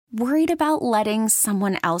Worried about letting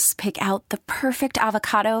someone else pick out the perfect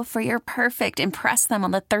avocado for your perfect impress them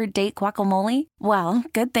on the third date guacamole? Well,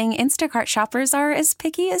 good thing Instacart shoppers are as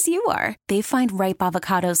picky as you are. They find ripe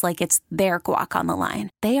avocados like it's their guac on the line.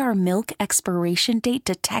 They are milk expiration date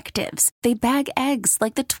detectives. They bag eggs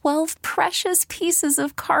like the 12 precious pieces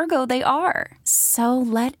of cargo they are. So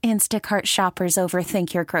let Instacart shoppers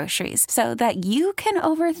overthink your groceries so that you can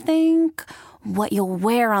overthink what you'll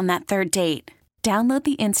wear on that third date. Download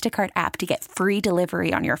the Instacart app to get free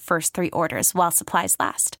delivery on your first 3 orders while supplies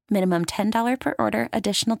last. Minimum $10 per order.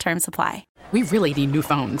 Additional terms apply. We really need new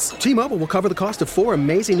phones. T-Mobile will cover the cost of 4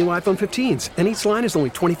 amazing new iPhone 15s, and each line is only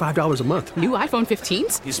 $25 a month. New iPhone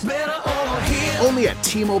 15s? It's better over here. Only at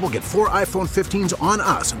T-Mobile, get 4 iPhone 15s on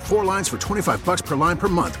us and 4 lines for $25 per line per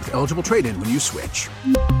month with eligible trade-in when you switch.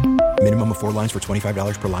 Minimum of 4 lines for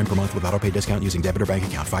 $25 per line per month with autopay discount using debit or bank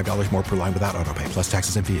account. $5 more per line without autopay, plus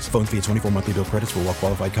taxes and fees. Phone fee at 24 monthly bill credits for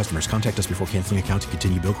well-qualified customers. Contact us before canceling account to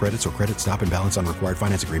continue bill credits or credit stop and balance on required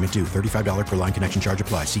finance agreement due. $35 per line connection charge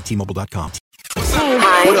applies. See T-Mobile.com.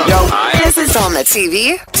 Hi. This is on the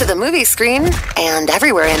TV, to the movie screen, and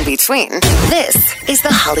everywhere in between. This is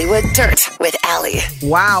the Hollywood Dirt with Allie.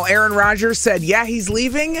 Wow, Aaron Rodgers said, yeah, he's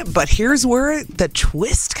leaving, but here's where the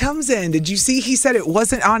twist comes in. Did you see he said it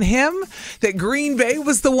wasn't on him? That Green Bay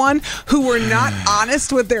was the one who were not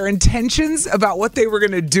honest with their intentions about what they were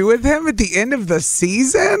going to do with him at the end of the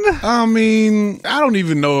season? I mean, I don't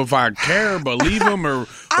even know if I care, believe him or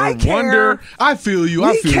wonder. I feel you.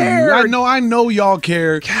 I feel you. I know y'all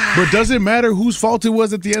care, but does it matter whose fault it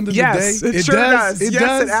was at the end of the day? Yes, it sure does. It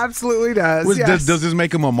absolutely does. Does this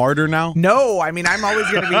make him a martyr now? No, I mean, I'm always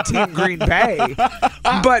going to be Team Green Bay.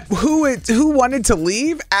 But who wanted to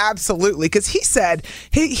leave? Absolutely, because he said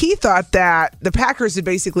he thought that the Packers had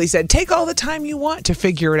basically said, take all the time you want to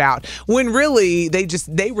figure it out, when really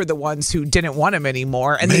they were the ones who didn't want him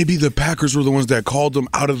anymore. And maybe the Packers were the ones that called him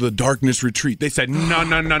out of the darkness retreat. They said, no,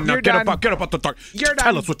 get up out the dark.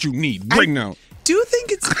 Tell us what you need. Bring now. Do you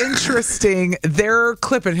think it's interesting they're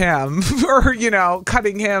clipping him or,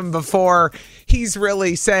 cutting him before he's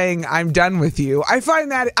really saying, I'm done with you? I find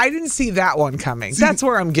that I didn't see that one coming. That's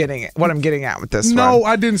where I'm getting it. What I'm getting at with this one. No,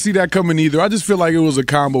 I didn't see that coming either. I just feel like it was a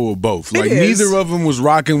combo of both. Like neither of them was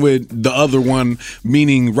rocking with the other one,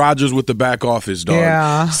 meaning Rodgers with the back office, dog.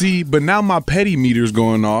 Yeah. See, but now my petty meter's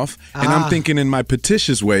going off, and I'm thinking in my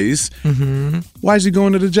petitious ways, why is he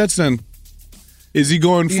going to the Jets then? Is he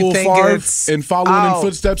going full Favre and following in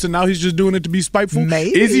footsteps, and now he's just doing it to be spiteful?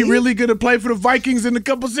 Maybe. Is he really going to play for the Vikings in a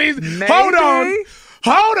couple seasons? Maybe.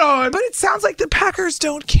 Hold on. But it sounds like the Packers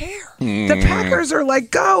don't care. The Packers are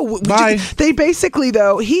like, go. Bye. They basically,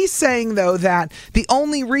 though, he's saying, though, that the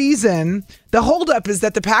only reason the holdup is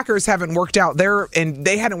that the Packers haven't worked out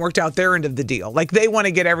they hadn't worked out their end of the deal. Like, they want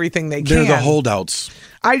to get everything they can. They're the holdouts.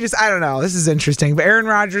 I don't know. This is interesting. But Aaron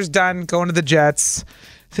Rodgers done going to the Jets.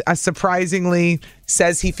 Surprisingly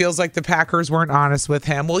says he feels like the Packers weren't honest with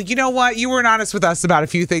him. Well, you know what? You weren't honest with us about a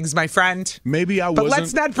few things, my friend. Maybe I wasn't. But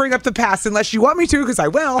let's not bring up the past unless you want me to, because I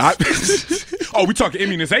will. We talking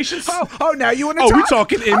immunizations? Oh, now you want to talk? Oh, we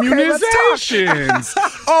talking immunizations.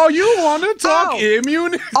 You want to talk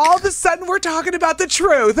immunizations? All of a sudden, we're talking about the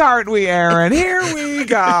truth, aren't we, Aaron? Here we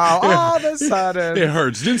go. All of a sudden. It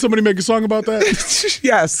hurts. Didn't somebody make a song about that?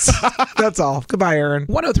 Yes. That's all. Goodbye, Aaron.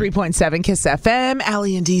 103.7 KISS FM.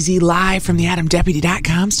 Allie and DZ live from the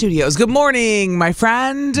AdamDeputy.com studios. Good morning, my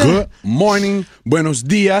friend. Good morning. Buenos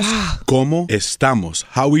días. ¿Cómo estamos?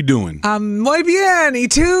 How we doing? Muy bien. Y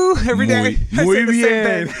tú? Every day. Muy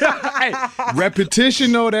bien.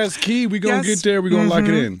 Repetition, though, that's key. We're going to get there. We're going to lock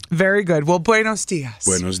it in. Very good. Well, buenos dias.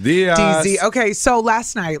 Buenos dias. DZ. Okay, so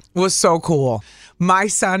last night was so cool. My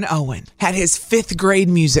son Owen had his 5th grade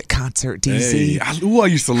music concert, DZ. Hey, I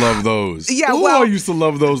used to love those. Yeah, I used to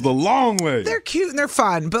love those the long way. They're cute and they're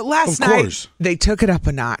fun. But last night, they took it up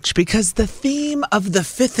a notch because the theme of the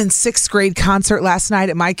 5th and 6th grade concert last night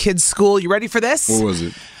at my kid's school, you ready for this? What was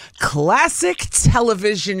it? Classic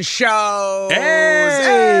television shows.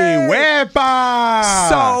 Hey, wepa!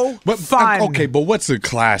 So fun. Okay, but what's a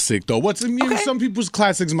classic, though? Some people's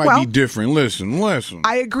classics might be different. Listen.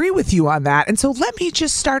 I agree with you on that. And so let me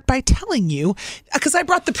just start by telling you, because I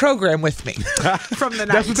brought the program with me from the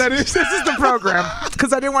night. That's what that is? This is the program,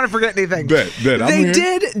 because I didn't want to forget anything. Bet. They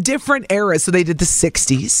did different eras. So they did the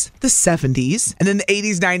 60s, the 70s, and then the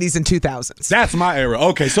 80s, 90s, and 2000s. That's my era.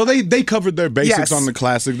 Okay, so they covered their basics on the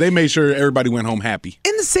classic. They made sure everybody went home happy.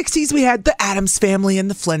 In the 60s, we had the Addams Family and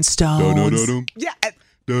the Flintstones. Yeah.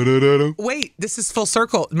 Wait, this is full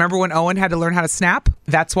circle. Remember when Owen had to learn how to snap?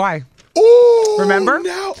 That's why. Ooh, remember?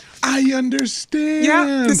 Now, I understand.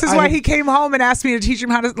 Yeah, this is why he came home and asked me to teach him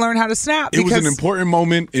how to learn how to snap. It was an important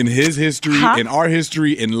moment in his history, in our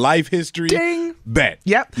history, in life history. Ding. Bet.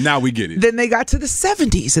 Yep. Now we get it. Then they got to the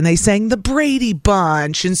 70s and they sang the Brady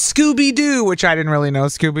Bunch and Scooby-Doo, which I didn't really know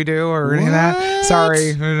Scooby-Doo or any of that.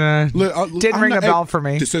 Sorry. Didn't ring a bell for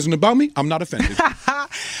me. This isn't about me. I'm not offended.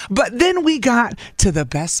 But then we got to the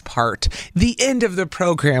best part, the end of the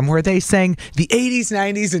program where they sang the 80s,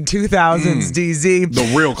 90s, and 2000s, DZ.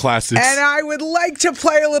 The real classics. And I would like to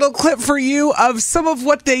play a little clip for you of some of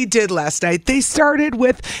what they did last night. They started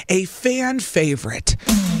with a fan favorite.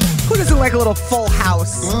 Who doesn't like a little Full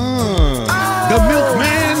House? The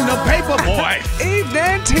milkman, the paper boy.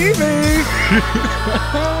 Evening TV.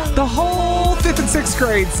 The whole 5th and 6th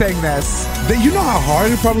grade sang this. You know how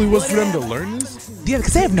hard it probably was for them to learn this? Yeah,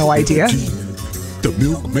 because they have no idea. The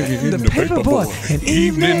milkman, the paper boy, and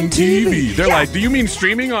evening TV. They're like, do you mean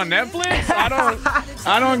streaming on Netflix?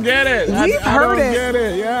 I don't get it. We've heard it. Get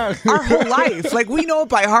it. Yeah. Our whole life. Like, we know it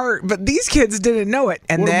by heart, but these kids didn't know it.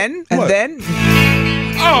 And then.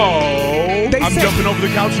 Oh, I'm jumping over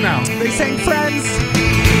the couch now. They sang Friends.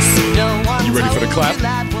 You ready for the clap?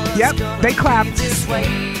 Yep, they clapped.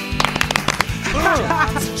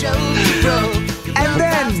 And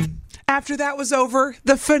then, after that was over,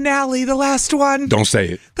 the finale, the last one. Don't say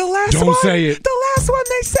it. The last one. Don't say it. The last one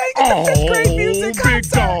they sang at the 5th grade music concert.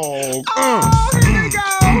 Big dog. Oh, here we go.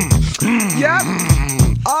 Yep.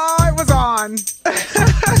 Oh, it was on.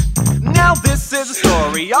 Now this is a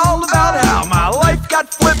story all about how my life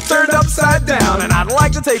got flipped, turned upside down. And I'd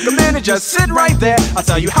like to take a minute, just sit right there. I'll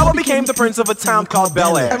tell you how I became the prince of a town called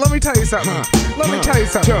Bel Air. And let me tell you something.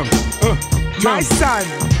 My son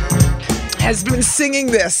has been singing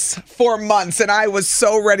this for months, and I was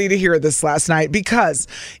so ready to hear this last night because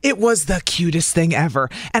it was the cutest thing ever.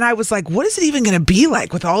 And I was like, what is it even going to be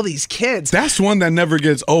like with all these kids? That's one that never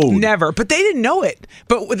gets old. Never. But they didn't know it.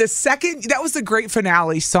 But with the second, that was the great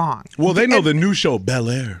finale song. Well, they know the new show, Bel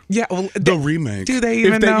Air. Yeah. Well, the remake. Do they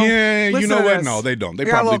even know? Yeah, Listen you know to what? this. No, they don't. They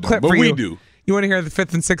probably don't. But we do. You want to hear the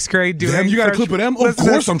 5th and 6th grade doing? Damn, you got a clip of them? Of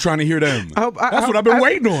course I'm trying to hear them. That's what I've been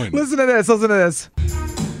waiting on. Listen to this.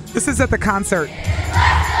 This is at the concert. In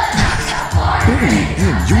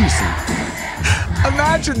unison.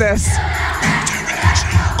 Imagine this.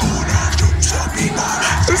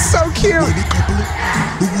 It's so cute.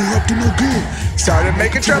 Started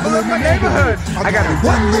making trouble in my neighborhood. I got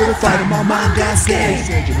one little fight in my mind got scared.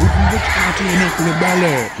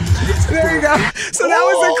 There you go. So that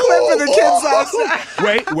was a clip of the kids last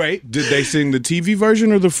night. Wait. Did they sing the TV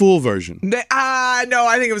version or the full version? No,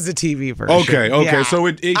 I think it was the TV version. Okay. Yeah. So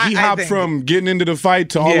he hopped from getting into the fight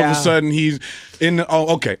to all of a sudden he's in the,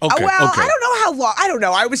 okay. Well, okay. I don't know how long. I don't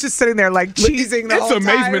know. I was just sitting there like cheesing the whole time. It's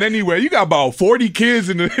amazement anyway. You got about 40 kids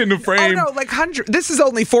in the frame. Oh no, like 100. This is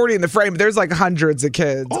only 40 in the frame, but there's like hundreds of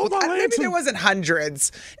kids. Oh, maybe there wasn't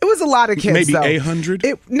hundreds. It was a lot of kids. Maybe though. 800?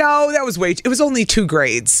 No, that was it was only 2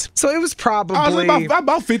 grades. So it was probably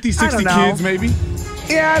about 50, 60 kids maybe.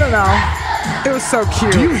 Yeah, I don't know. It was so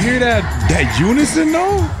cute. Do you hear that unison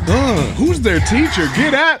though? Who's their teacher?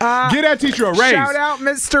 Get that teacher a raise. Shout out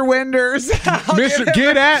Mr. Winders.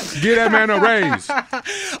 Get that man a raise.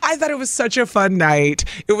 I thought it was such a fun night.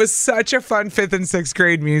 It was such a fun 5th and 6th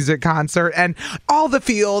grade music concert and all the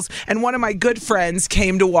feels. And one of my good friends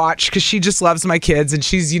came to watch because she just loves my kids and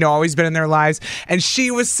she's, always been in their lives. And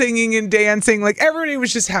she was singing and dancing. Like everybody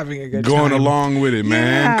was just having a good time. Going along with it,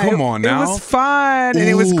 man. Yeah, Come on now. It was fun. And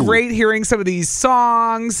it was great hearing some of these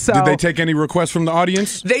songs. So. Did they take any requests from the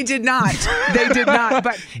audience? They did not. They did not.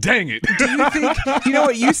 But dang it. Do you think, you know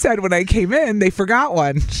what you said when I came in? They forgot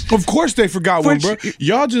one. Of course they forgot one, bro.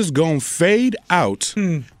 Y'all just gonna fade out.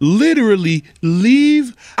 Literally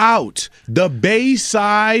leave out the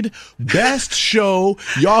Bayside best show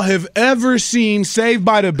y'all have ever seen, Saved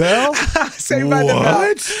by the Bell. Saved by the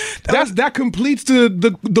Bell. That completes the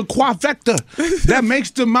quadfecta. That makes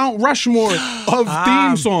the Mount Rushmore of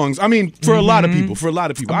theme songs. I mean, for a lot of people.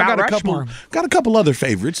 I got a couple other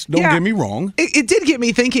favorites. Don't get me wrong. It did get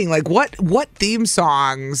me thinking, like, what theme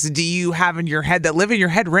songs do you have in your head that live in your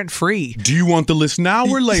head rent free? Do you want the list now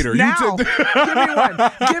or later? Now.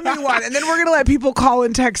 Give me one. And then we're going to let people call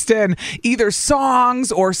and text in either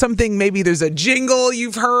songs or something. Maybe there's a jingle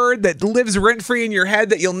you've heard that lives rent free in your head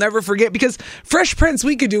that you'll never forget. Because Fresh Prince,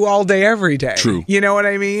 we could do all day, every day. True. You know what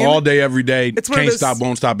I mean? All day, every day. Can't stop,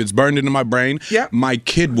 won't stop. It's burned into my brain. Yeah. My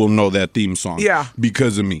kid will know that theme song. Yeah.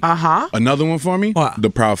 Because of me. Another one for me? What? The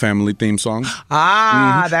Proud Family theme song.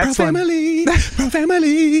 That's Proud Family, Proud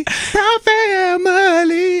Family, Proud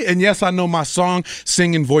Family. And yes, I know my song,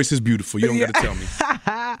 Singing Voice is Beautiful. You don't got to tell me.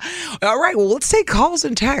 All right, well, let's take calls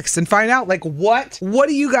and texts and find out, like, what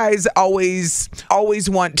do you guys always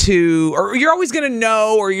want to, or you're always going to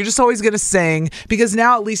know, or you're just always going to sing, because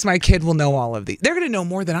now at least my kid will know all of these. They're going to know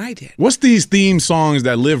more than I did. What's these theme songs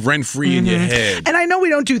that live rent-free in your head? And I know we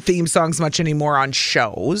don't do theme songs much anymore on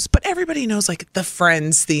shows, but everybody knows, like, the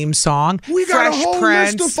Friends theme song. We got Fresh a whole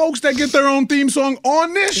Prince. list of folks that get their own theme song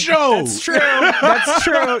on this show. That's true. That's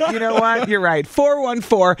true. You know what? You're right.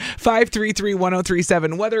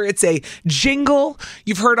 414-533-1037. Whether it's a jingle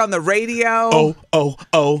you've heard on the radio. Oh.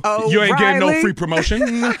 You ain't getting no free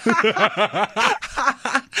promotion.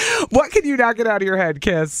 What can you not get out of your head,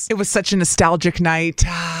 Kiss? It was such a nostalgic night.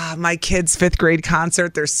 My kids' 5th grade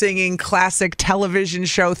concert. They're singing classic television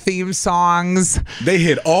show theme songs. They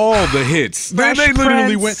hit all the hits. Fresh They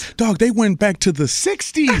literally Prince. they went back to the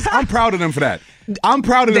 60s. I'm proud of them for that. I'm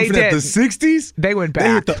proud of them for that. The 60s? They went back.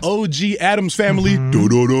 They hit the OG Addams Family.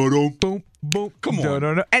 Boom. Boom. Come on.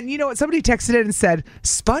 No. And you know what? Somebody texted in and said,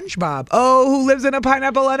 SpongeBob. Oh, who lives in a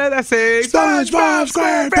pineapple under the sea? SpongeBob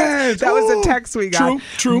SquarePants. That was a text we got.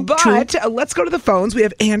 True. But let's go to the phones. We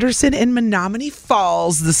have Anderson in Menominee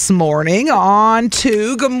Falls this morning on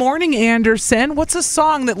to. Good morning, Anderson. What's a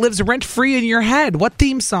song that lives rent-free in your head? What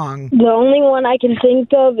theme song? The only one I can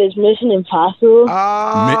think of is Mission Impossible.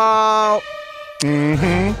 Oh.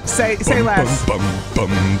 Say less.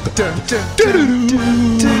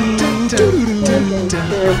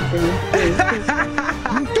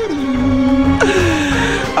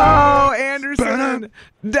 Oh, Anderson.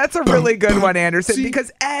 That's a really good one, Anderson,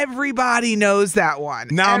 because everybody knows that one.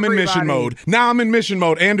 Now I'm in mission mode.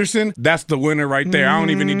 Anderson, that's the winner right there. I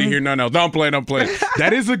don't even need to hear nothing else. Don't play.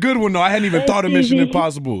 That is a good one, though. I hadn't even thought of Mission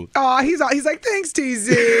Impossible. Oh, he's like, thanks,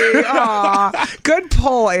 TZ. Aw, good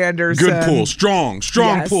pull, Anderson. Good pull. Strong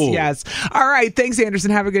pull. Yes. All right. Thanks,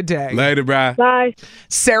 Anderson. Have a good day. Later, bro. Bye.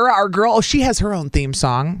 Sarah, our girl, she has her own theme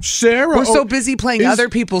song. Sarah? We're so busy playing other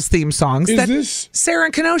people's theme songs. Is this? Sarah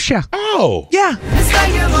and Kenosha. Oh. Yeah.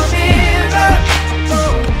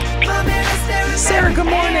 Sarah, good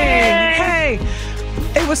morning. Hey.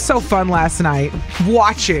 It was so fun last night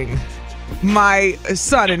watching my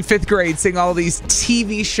son in 5th grade sing all these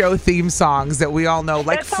TV show theme songs that we all know.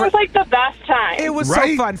 That sounds like the best time. It was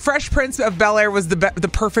so fun. Fresh Prince of Bel-Air was the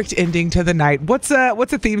perfect ending to the night. What's a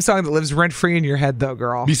theme song that lives rent-free in your head, though,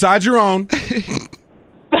 girl? Besides your own.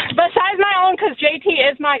 Besides my own, because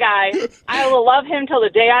JT is my guy. I will love him till the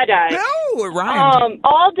day I die. No, it rhymed.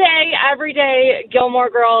 All day, every day, Gilmore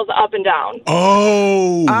Girls, Up and Down.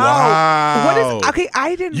 Oh, wow. What is? Okay,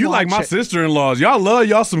 I didn't. You like my sister-in-laws? Y'all love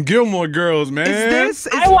y'all some Gilmore Girls, man.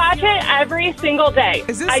 I watch it every single day.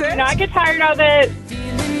 Is this I do not get tired of it.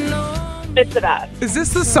 It's the best. Is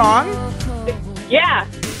this the song? Yeah.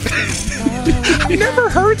 I never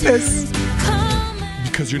heard this.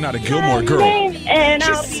 Because you're not a Gilmore Girl. And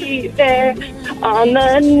I'll be there on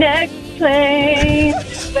the next plane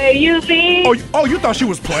where you be. Oh, you thought she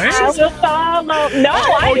was playing? I will follow. No,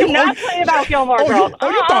 I do not play about Gilmore Girls.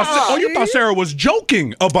 You thought Sarah was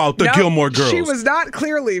joking about the Gilmore Girls. She was not,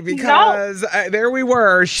 clearly, because there we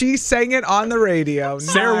were. She sang it on the radio.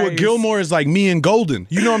 Sarah with Gilmore is like me and Golden.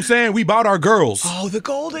 You know what I'm saying? We bought our girls. Oh, the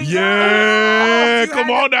Golden Girls. Yeah,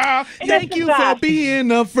 come on now. Thank you for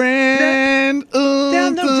being a friend.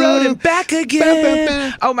 Down the road and back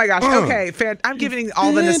again. Oh my gosh. Okay, I'm giving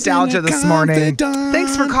all the nostalgia this morning.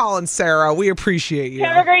 Thanks for calling, Sarah. We appreciate you.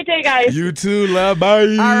 Have a great day, guys. You too, love. Bye.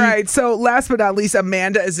 All right. So last but not least,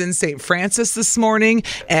 Amanda is in St. Francis this morning,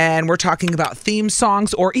 and we're talking about theme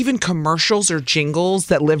songs or even commercials or jingles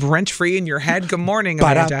that live rent-free in your head. Good morning,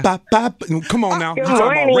 Amanda. Come on now. Good You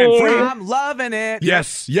talking about rent-free? I'm loving it.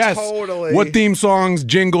 Yes. Totally. What theme songs,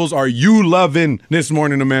 jingles are you loving this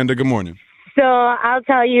morning, Amanda? Good morning. So I'll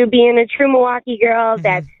tell you, being a true Milwaukee girl,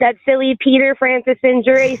 that silly Peter, Francis, and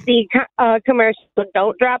Geraci commercial,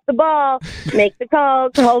 don't drop the ball, make the call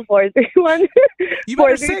 431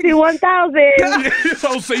 432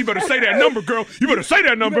 1000. So you better say that number, girl. You better say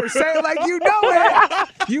that number. You better say it like you know it.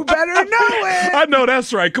 You better know it. I know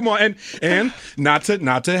that's right. Come on, and not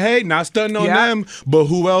to hate, not stunting on them, but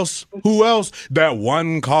who else? That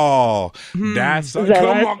one call. That's come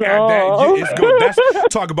on, it's good. That's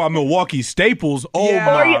talk about Milwaukee staples. Oh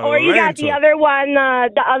my! Or you got the other one,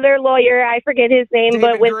 the other lawyer. I forget his name, David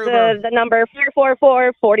but with Gruber. the number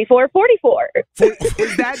 444-4444.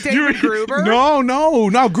 Is that David Gruber? No.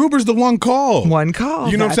 Gruber's the one call. One call.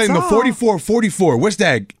 You know what I'm saying? The 4444. What's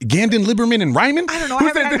that? Gandon, Lieberman, and Ryman? I don't know.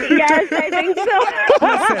 Yes, I think so.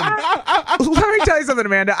 Listen, let me tell you something,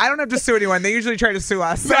 Amanda. I don't have to sue anyone. They usually try to sue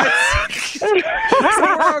us. So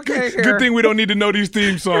we're okay here. Good thing we don't need to know these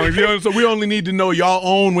theme songs. You know, so we only need to know y'all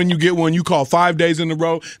own when you get one. You call call 5 days in a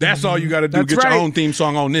row. That's all you got to do. Get your own theme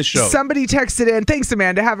song on this show. Somebody texted in. Thanks,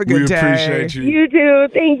 Amanda. Have a good day. We appreciate you. You too.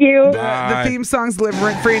 Thank you. The theme songs live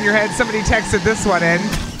rent-free in your head. Somebody texted this one in.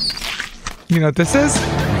 You know what this is?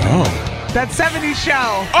 Oh. That 70s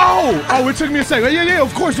show. Oh, it took me a second. Yeah,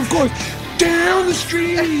 of course. Down the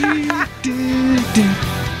street.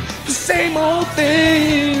 The same old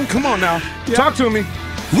thing. Come on now. Yep. Talk to me.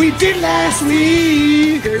 We did last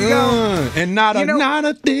week. There you go. And not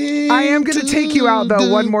a thing. I am going to take you out, though,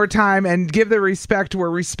 one more time and give the respect where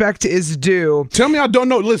respect is due. Tell me I don't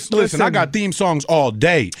know. Listen, I got theme songs all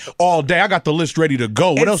day. I got the list ready to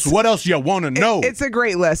go. What else you want to know? It's a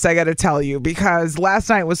great list, I got to tell you, because last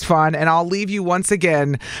night was fun, and I'll leave you once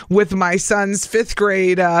again with my son's fifth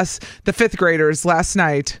grade, the fifth graders last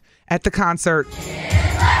night at the concert.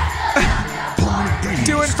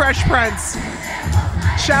 Doing Fresh Prince.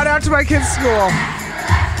 Shout out to my kids' school.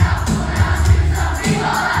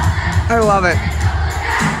 I love it.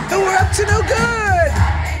 And we're up to no good.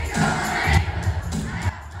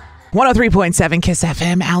 103.7 Kiss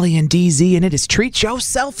FM, Allie and DZ, and it is Treat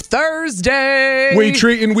Yourself Thursday. We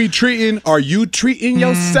treating. Are you treating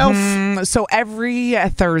yourself? So every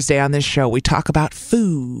Thursday on this show, we talk about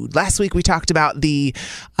food. Last week, we talked about the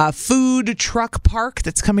food truck park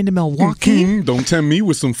that's coming to Milwaukee. Don't tempt me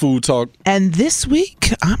with some food talk. And this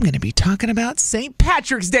week, I'm going to be talking about St.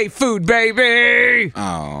 Patrick's Day food, baby.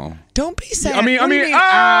 Oh. Don't be sad. I mean, no. Hey,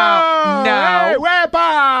 Yeah,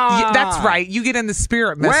 that's right. You get in the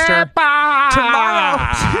spirit, mister. Tomorrow.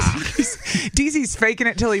 DZ's faking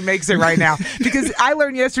it till he makes it right now. Because I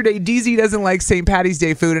learned yesterday DZ doesn't like St. Patty's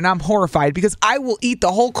Day food, and I'm horrified because I will eat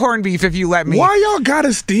the whole corned beef if you let me. Why y'all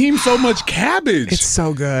gotta steam so much cabbage? It's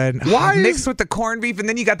so good. Why? Mixed with the corned beef, and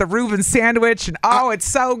then you got the Reuben sandwich, and it's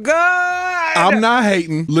so good. I'm not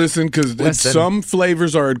hating. Listen, because some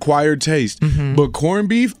flavors are acquired taste. But corned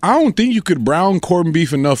beef, I don't think you could brown corned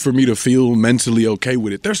beef enough for me to feel mentally okay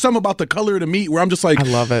with it. There's something about the color of the meat where I'm just like, I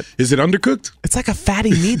love it. Is it undercooked? It's like a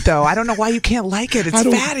fatty meat, though. I don't know why you can't like it. It's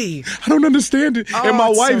fatty. I don't understand it. Oh, and my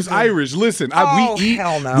it's wife's so good. Irish. Listen,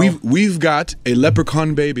 hell no. We've got a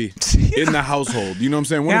leprechaun baby in the household. You know what I'm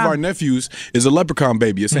saying? One of our nephews is a leprechaun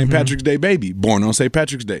baby, a St. Patrick's Day baby, born on St.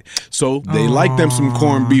 Patrick's Day. So they like them some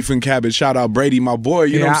corned beef and cabbage. Shout out Brady, my boy.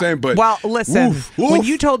 You know what I'm saying? But well, listen, when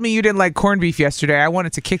you told me you didn't like corned beef yesterday, I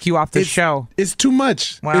wanted to kick you off the show. It's too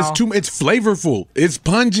much. Well, it's flavorful. It's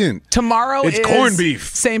pungent. Tomorrow is corned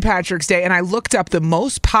beef. St. Patrick's Day, and I looked up the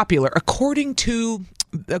most popular according to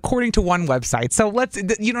one website. So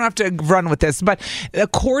you don't have to run with this, but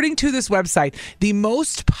according to this website, the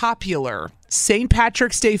most popular St.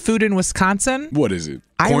 Patrick's Day food in Wisconsin. What is it?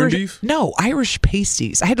 Corned beef? No, Irish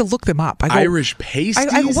pasties. I had to look them up. Irish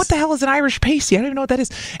pasties? What the hell is an Irish pasty? I don't even know what that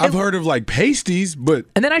is. I've heard of like pasties, but...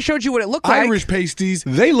 And then I showed you what it looked like. Irish pasties,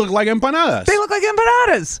 they look like empanadas. They look like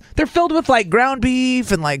empanadas. They're filled with like ground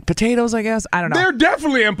beef and like potatoes, I guess. I don't know. They're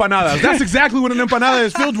definitely empanadas. That's exactly what an empanada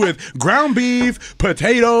is filled with. Ground beef,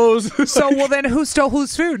 potatoes. So, well then, who stole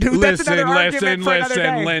whose food? Listen,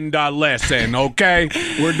 Linda, listen, okay?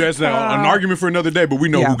 That's an argument for another day, but we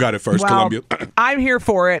know who got it first, Columbia. I'm here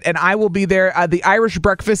for it, and I will be there. The Irish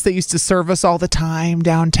breakfast they used to serve us all the time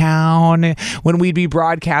downtown when we'd be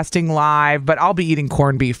broadcasting live, but I'll be eating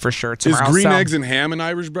corned beef for sure tomorrow. Is green eggs and ham an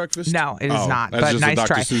Irish breakfast? No, it is not, that's but just nice a Dr.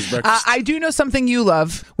 try. Seuss breakfast. I do know something you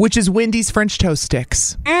love, which is Wendy's French toast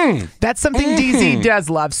sticks. That's something DZ does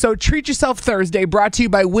love. So treat yourself Thursday, brought to you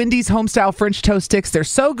by Wendy's Homestyle French toast sticks. They're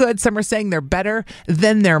so good. Some are saying they're better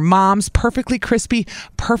than their mom's. Perfectly crispy,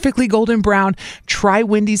 perfectly golden brown. Try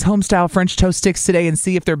Wendy's Homestyle French toast sticks today and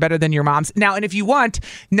see if they're better than your mom's. Now, and if you want,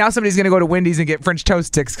 now somebody's going to go to Wendy's and get French toast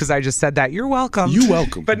sticks because I just said that. You're welcome. You're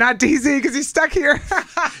welcome. But not DZ because he's stuck here.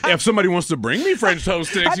 If somebody wants to bring me French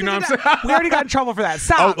toast sticks, you know what I'm saying? We already got in trouble for that.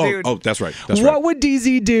 Stop, dude. Oh, that's right. What would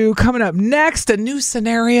DZ do? Coming up next, a new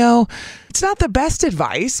scenario. It's not the best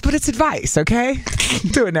advice, but it's advice, okay?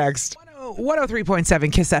 Do it next.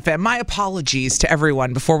 103.7 Kiss FM. My apologies to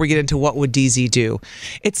everyone before we get into what would DZ do.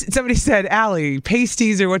 Somebody said, Allie,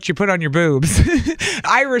 pasties are what you put on your boobs.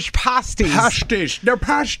 Irish pasties. Pasties. They're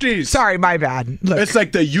pasties. Sorry, my bad. Look, it's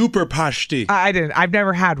like the Youper pasty. I've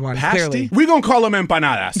never had one. Pasty? Clearly. We're going to call them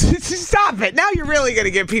empanadas. Stop it. Now you're really going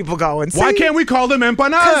to get people going. See? Why can't we call them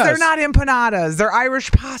empanadas? Because they're not empanadas. They're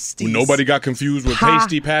Irish pasties. Well, nobody got confused with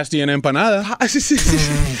pasty, and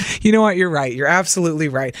empanada. You know what? You're right. You're absolutely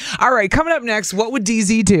right. All right. coming up next, what would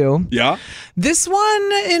DZ do? Yeah. This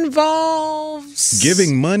one involves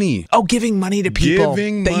giving money. Oh, giving money to people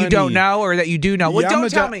Giving that you money. don't know or that you do know. Well, Yeah,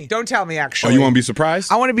 don't tell me. Don't tell me, actually. Oh, you want to be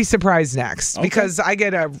surprised? I want to be surprised next because I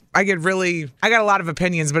got a lot of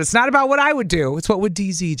opinions, but it's not about what I would do. It's what would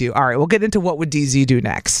DZ do. All right, we'll get into what would DZ do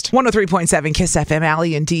next. 103.7 Kiss FM,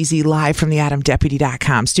 Allie and DZ live from the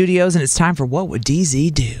AdamDeputy.com studios, and it's time for What Would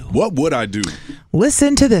DZ Do? What would I do?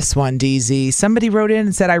 Listen to this one, DZ. Somebody wrote in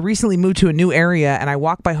and said, I recently moved to a new area and I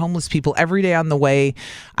walk by homeless people every day on the way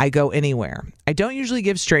I go anywhere. I don't usually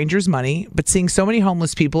give strangers money, but seeing so many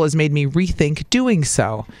homeless people has made me rethink doing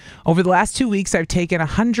so. Over the last 2 weeks, I've taken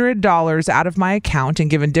 $100 out of my account and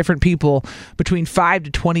given different people between $5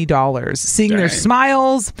 to $20. Seeing their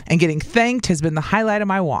smiles and getting thanked has been the highlight of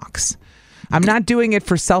my walks. I'm not doing it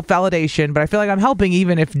for self-validation, but I feel like I'm helping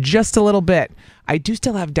even if just a little bit. I do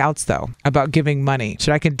still have doubts, though, about giving money.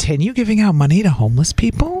 Should I continue giving out money to homeless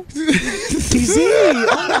people? DZ,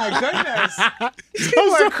 oh my goodness. These people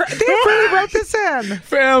they really wrote this in.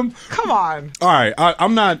 Fam. Come on. All right,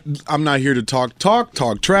 I'm not here to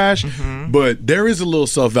talk trash, but there is a little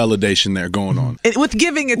self-validation there going on. With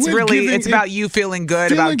giving, it's about you feeling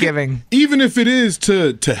good about giving. Even if it is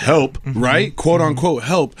to help, right? Quote unquote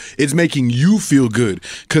help, it's making you feel good.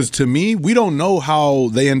 Because to me, we don't know how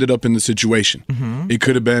they ended up in the situation. It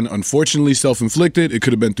could have been, unfortunately, self-inflicted. It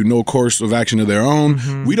could have been through no course of action of their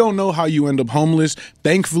own. We don't know how you end up homeless.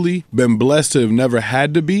 Thankfully, been blessed to have never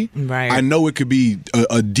had to be. Right. I know it could be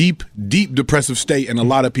a deep, deep depressive state, and a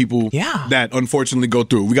lot of people that unfortunately go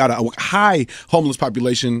through it. We got a high homeless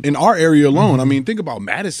population in our area alone. I mean, think about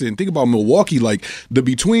Madison. Think about Milwaukee. Like, the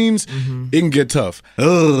betweens, it can get tough.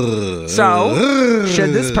 So,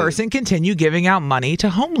 should this person continue giving out money to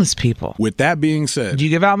homeless people? With that being said, do you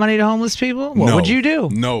give out money to homeless people? What would you do?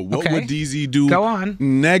 No. What would DZ do? Go on.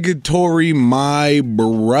 Negatory, my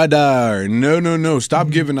brother. No. Stop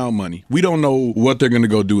giving out money. We don't know what they're going to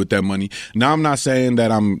go do with that money. Now, I'm not saying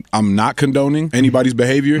that I'm not condoning anybody's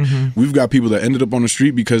behavior. We've got people that ended up on the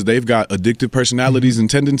street because they've got addictive personalities and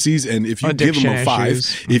tendencies. And if you give them a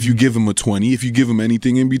 5, if you give them a 20, if you give them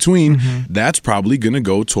anything in between, that's probably going to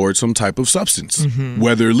go towards some type of substance.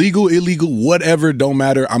 Whether legal, illegal, whatever, don't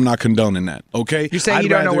matter. I'm not condoning that. Okay? You're saying you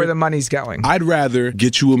don't know where the money's going. I'd rather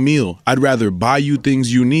get you a meal. I'd rather buy you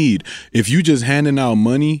things you need. If you just handing out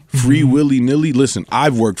money free willy-nilly, listen,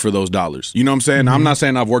 I've worked for those dollars. You know what I'm saying? I'm not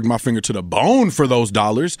saying I've worked my finger to the bone for those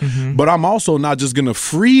dollars, but I'm also not just going to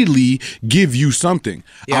freely give you something.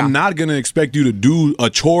 I'm not going to expect you to do a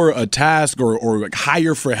chore, a task, or like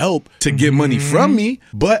hire for help to get money from me,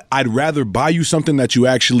 but I'd rather buy you something that you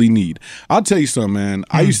actually need. I'll tell you something, man.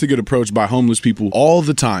 I used to get approached by homeless people all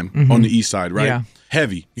the time on the east side, right? Yeah.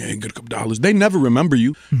 Heavy. Yeah, you get a couple dollars. They never remember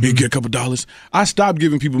you. You get a couple dollars. I stopped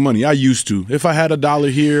giving people money. I used to. If I had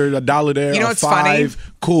 $1 here, $1 there, you know a what's 5, funny?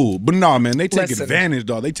 Cool. But no, man, they take advantage,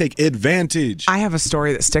 dog. They take advantage. I have a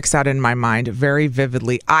story that sticks out in my mind very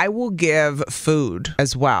vividly. I will give food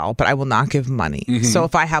as well, but I will not give money. So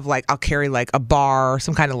if I have I'll carry a bar,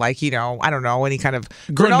 some kind of I don't know, any kind of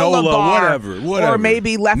granola bar, whatever. Or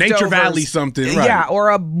maybe leftovers. Nature Valley something, right. Yeah,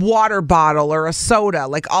 or a water bottle or a soda.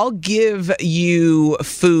 I'll give you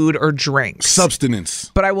food or drinks.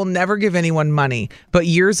 Substance. But I will never give anyone money. But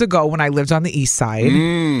years ago when I lived on the east side,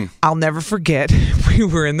 I'll never forget, we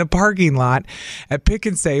were in the parking lot at Pick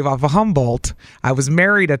and Save off of Humboldt. I was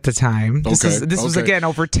married at the time. This was again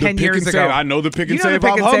over 10 years ago. I know the Pick and Save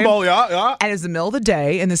off Humboldt, yeah. And it's the middle of the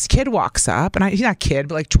day, and this kid walks up, and he's not a kid,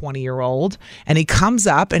 but 20-year-old, and he comes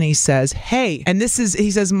up and he says, "Hey," and he says,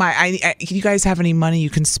 you guys have any money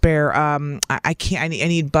you can spare? I can't. I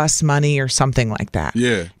need bus money or something like that.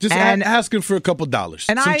 Yeah, just asking for a couple dollars,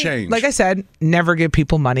 and some change. Like I said, never give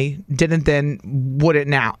people money. Didn't then, wouldn't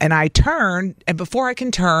now. And I turn, and before I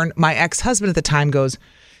can turn, my ex-husband at the time goes,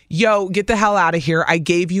 "Yo, get the hell out of here. I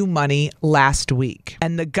gave you money last week."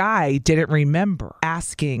 And the guy didn't remember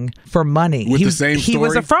asking for money. With the same story? He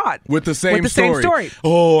was a fraud. With the same story.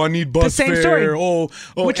 Oh, I need bus fare. Story. Oh,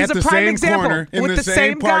 which at is a the prime same example. corner, in with the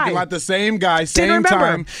same parking lot, the same guy, same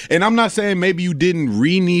time. And I'm not saying maybe you didn't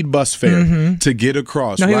need bus fare to get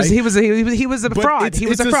across. No, right? he was a fraud. He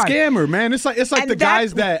was a fraud. Scammer, man. It's like the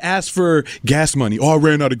guys that ask for gas money. Oh, I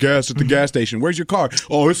ran out of gas at the gas station. Where's your car?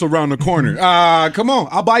 Oh, it's around the corner. Come on,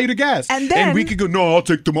 I'll buy you the gas. And we could go, no, I'll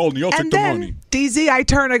take the money. I'll take the money. DZ, I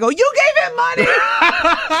turn, I go, "You gave him money."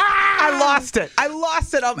 I lost it.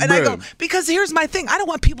 And I go, because here's my thing. I don't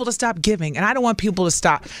want people to stop giving, and I don't want people to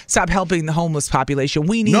stop helping the homeless population.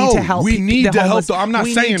 We need to help. We need to help. I'm not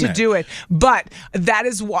saying that. We need to do it. But that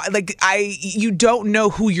is why, you don't know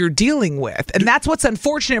who you're dealing with. And that's what's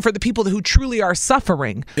unfortunate for the people who truly are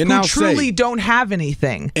suffering, who truly don't have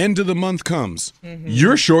anything. End of the month comes. Mm-hmm.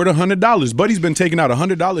 You're short $100. Buddy's been taking out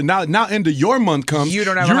 $100. Now end of your month comes. You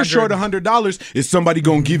don't have You're short $100. Is somebody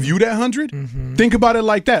going to give you that $100? Mm-hmm. Think about it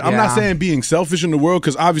like that. I'm not saying being selfish in the world,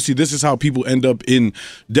 because obviously this is how people end up in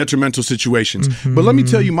detrimental situations. Mm-hmm. But let me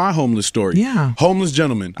tell you my homeless story. Yeah. Homeless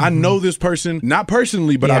gentleman. Mm-hmm. I know this person, not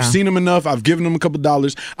personally, but I've seen him enough. I've given him a couple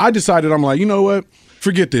dollars. I decided, I'm like, you know what?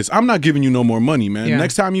 Forget this. I'm not giving you no more money, man. Yeah.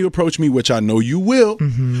 Next time you approach me, which I know you will,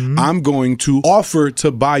 I'm going to offer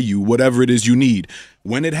to buy you whatever it is you need.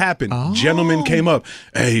 When it happened, gentleman came up.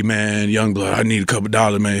 Hey, man, young blood, I need a couple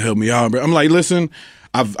dollars, man. Help me out. I'm like, listen,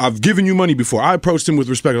 I've given you money before. I approached him with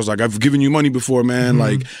respect. I was like, I've given you money before, man.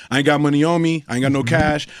 Like, I ain't got money on me. I ain't got no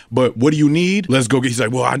cash. But what do you need? Let's go get. He's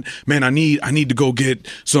like, well, I need to go get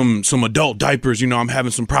some adult diapers. You know, I'm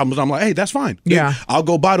having some problems. I'm like, hey, that's fine. Yeah. I'll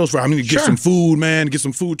go buy those for you. I need to get some food, man. Get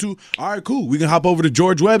some food too. All right, cool. We can hop over to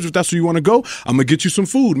George Webb's if that's where you want to go. I'm gonna get you some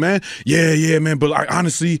food, man. Yeah, man. But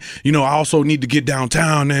honestly, you know, I also need to get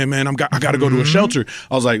downtown, man. I got to go to a shelter.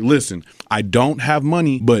 I was like, listen, I don't have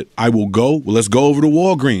money, but I will go. Well, let's go over to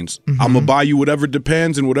Walgreens. I'm gonna buy you whatever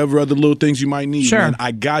Depends and whatever other little things you might need. Sure. Man,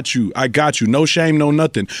 I got you. No shame, no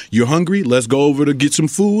nothing. You're hungry? Let's go over to get some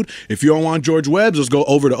food. If you don't want George Webb's, let's go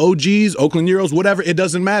over to OG's, Oakland Euros, whatever. It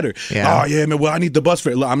doesn't matter. Yeah. Oh yeah, man. Well, I need the bus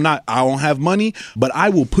fare. Look, I don't have money, but I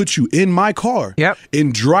will put you in my car. Yep.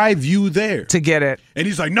 And drive you there to get it. And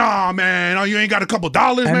he's like, nah, man. Oh, you ain't got a couple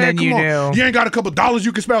dollars, and man. Then Come on. You ain't got a couple dollars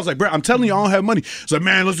you can spend. I was like, bro, I'm telling you, I don't have money. It's like,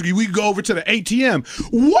 man, we can go over to the ATM.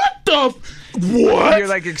 What the? What? You're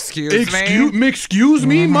like, excuse me? Excuse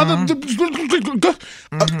me, mother.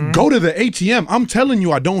 Go to the ATM. I'm telling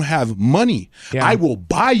you, I don't have money. Yeah. I will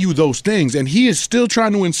buy you those things. And he is still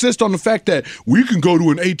trying to insist on the fact that we can go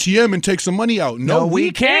to an ATM and take some money out. No,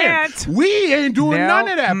 we can't. We ain't doing none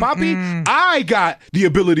of that, Poppy. I got the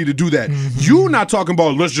ability to do that. You not talking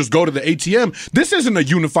about let's just go to the ATM. This isn't a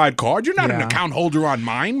unified card. You're not an account holder on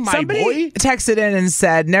mine, my Somebody boy. Texted in and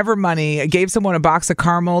said, never money. Gave someone a box of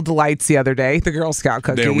caramel delights the other day, the Girl Scout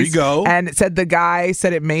cookies. There we go. And it said the guy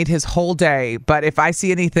said it made his whole day. But if I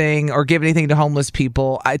see anything or give anything to homeless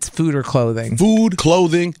people, it's food or clothing. Food,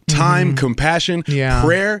 clothing, time, compassion,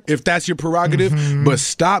 prayer, if that's your prerogative. But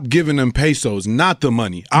stop giving them pesos, not the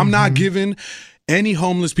money. I'm not giving any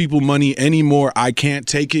homeless people money anymore. I can't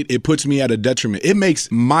take it. It puts me at a detriment. It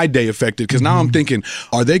makes my day affected because now I'm thinking,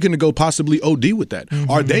 are they going to go possibly OD with that?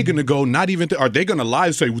 Are they going to go not even, are they going to lie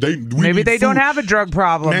and say, maybe they don't have a drug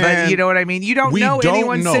problem, but you know what I mean? You don't know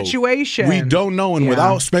anyone's situation. We don't know. And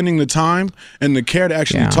without spending the time and the care to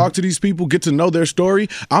actually talk to these people, get to know their story,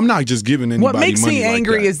 I'm not just giving anybody money. What makes me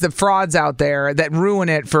angry like that. is the frauds out there that ruin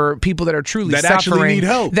it for people that are truly that suffering. Actually need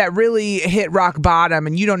help. That really hit rock bottom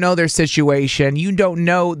and you don't know their situation. You don't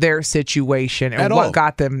know their situation and what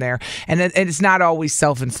got them there. And it's not always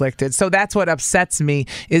self-inflicted. So that's what upsets me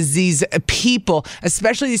is these people,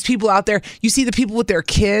 especially these people out there. You see the people with their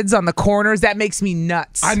kids on the corners. That makes me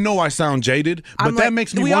nuts. I know I sound jaded, but that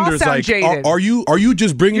makes me we wonder. All sound jaded. Are you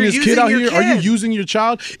just bringing this kid out here? Are you using your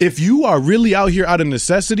child? If you are really out here out of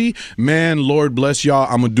necessity, man, Lord bless y'all.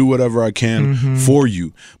 I'm gonna do whatever I can for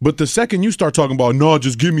you. But the second you start talking about, no,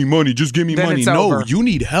 just give me money, just give me money. No, you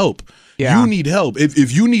need help. Yeah. You need help.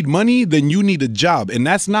 If you need money, then you need a job. And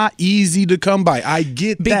that's not easy to come by. I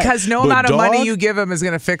get that. Because no amount of money you give them is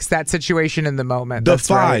going to fix that situation in the moment. The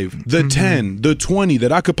 5, the 10, the 20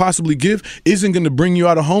 that I could possibly give isn't going to bring you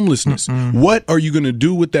out of homelessness. What are you going to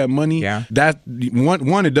do with that money? That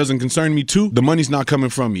one, it doesn't concern me. 2, the money's not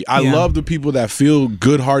coming from me. I love the people that feel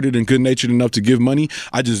good-hearted and good-natured enough to give money.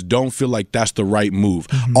 I just don't feel like that's the right move.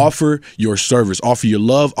 Offer your service. Offer your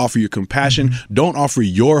love. Offer your compassion. Don't offer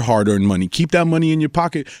your hard-earned money. Keep that money in your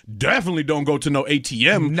pocket. Definitely don't go to no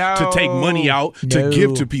ATM to take money out to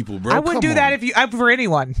give to people, bro. I wouldn't do that for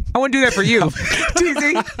anyone. I wouldn't do that for you.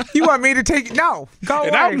 TZ, you want me to take go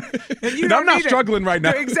away. I'm not struggling right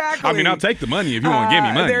now. Exactly. I mean, I'll take the money if you want to give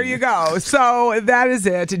me money. There you go. So that is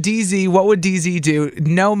it. DZ, what would DZ do?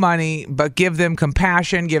 No money, but give them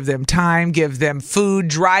compassion, give them time, give them food,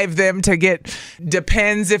 drive them to get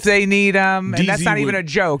Depends if they need them. And that's not even a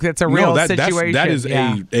joke. That's a real situation. That is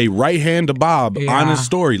a right hand to Bob honest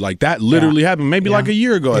story. Like that literally happened maybe like a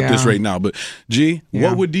year ago at this rate now. But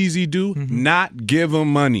what would DZ do? Not give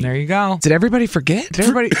him money. There you go. Did everybody forget? Did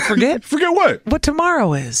everybody forget? Forget what? What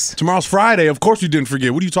tomorrow is? Tomorrow's Friday. Of course you didn't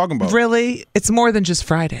forget. What are you talking about? Really? It's more than just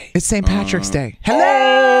Friday. It's St. Patrick's Day.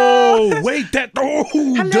 Hello! Oh, wait, that. Oh,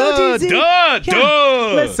 Hello, DZ.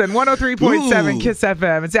 Duh. Listen, 103.7 Kiss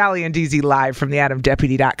FM. It's Allie and DZ live from the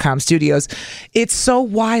AdamDeputy.com studios. It's so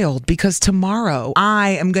wild because tomorrow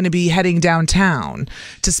I am going to be heading downtown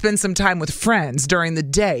to spend some time with friends during the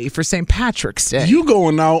day for St. Patrick's Day. You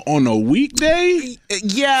going out on a weekday?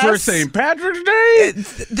 Yes. For St. Patrick's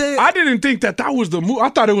Day? I didn't think that was the move. I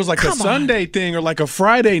thought it was like a Sunday thing or like a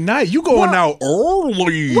Friday night. You going out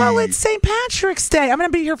early. Well, it's St. Patrick's Day. I'm going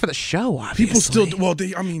to be here for the show, obviously. People still,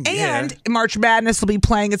 and March Madness will be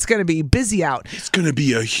playing. It's going to be busy out. It's going to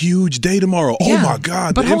be a huge day tomorrow. Yeah, oh, my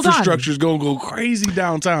God. But the infrastructure is going to go crazy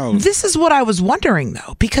downtown. This is what I was wondering,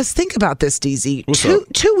 though, because think about this, DZ. What's up?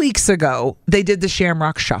 2 weeks ago, they did the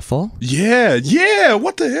Shamrock Shuffle. Yeah.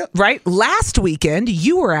 What the hell? Right? Last weekend,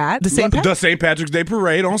 you were at the St. Patrick's Day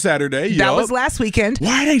Parade on Saturday. That was last weekend.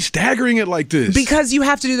 Why are they staggering it like this? Because you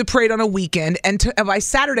have to do the parade on a weekend, and by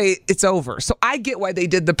Saturday, it's over. So I get why they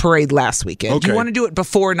did the parade last weekend. Okay. You want to do it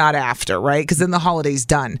before, not after, right? Because then the holiday's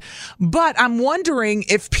done. But I'm wondering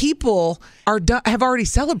if people have already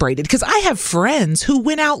celebrated, because I have friends who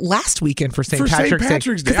went out last weekend for St. Patrick's Day.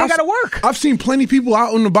 Because they got to work. I've seen plenty of people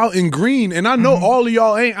out and about in green, and I know all of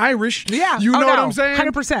y'all ain't Irish. Yeah. You know what I'm saying?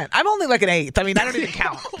 100%. I'm only like an eighth. I mean, I don't even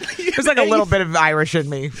count. There's like a little bit of Irish in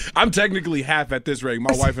me. I'm technically half at this rate.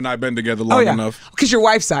 My wife and I have been together long enough. Because your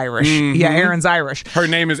wife's Irish. Mm-hmm. Yeah, Erin's Irish. Her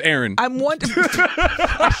name is Erin. I'm wondering.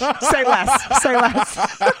 Say less.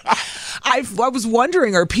 I was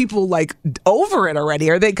wondering, are people like over it already?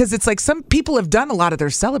 Are they? Because it's like some people have done a lot of their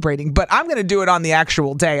celebrating, but I'm going to do it on the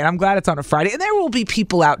actual day, and I'm glad it's on a Friday. And there will be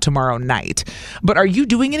people out tomorrow night. But are you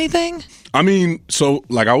doing anything? I mean, so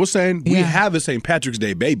like I was saying, we have a St. Patrick's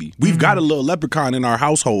Day baby. We've got a little leprechaun in our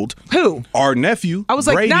household. Who? Our nephew. I was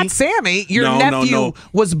like, Brady. not Sammy. Your nephew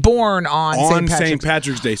was born on St.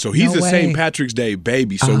 Patrick's Day. So he's a St. Patrick's Day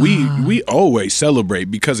baby. So we always celebrate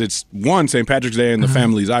because it's one, St. Patrick's Day and the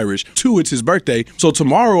family's Irish. Two, it's his birthday. So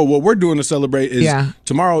tomorrow, what we're doing to celebrate is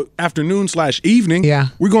tomorrow afternoon/evening. Yeah.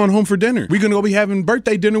 We're going home for dinner. We're gonna go be having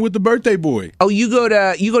birthday dinner with the birthday boy. Oh, you go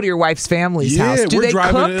to your wife's family's house. Yeah, we're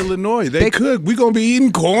driving cook? to Illinois. They cook. We're gonna be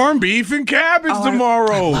eating corned beef and cabbage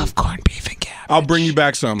tomorrow. I love corned beef and cabbage. I'll bring you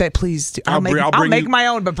back some. Please do. I'll make my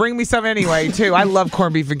own, but bring me some anyway too. I love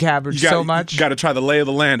corned beef and cabbage so much. You got to try the lay of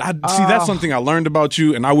the land. See, that's something I learned about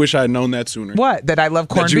you, and I wish I had known that sooner. What? That I love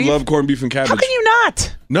corned beef? That you love corned beef and cabbage. How can you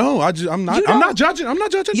not? No, I'm not. I'm not judging. I'm not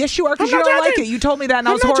judging. Yes, you are, because you don't like it. You told me that, and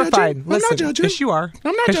I was horrified. I'm not judging. Yes, you are.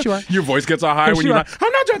 I'm not judging. You are. Your voice gets all high when you're like,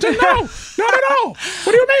 I'm not judging. No, not at all.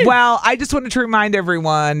 What do you mean? Well, I just wanted to remind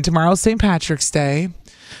everyone, tomorrow's St. Patrick's Day.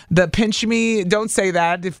 The pinch me, don't say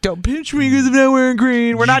that. Don't pinch me because I'm not wearing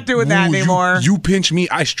green. We're not doing that anymore. You pinch me,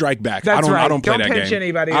 I strike back. That's right. I don't play that game. Don't pinch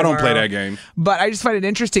anybody I don't play tomorrow. that game. But I just find it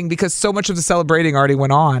interesting because so much of the celebrating already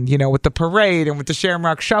went on, with the parade and with the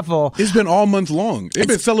Shamrock Shuffle. It's been all month long. They've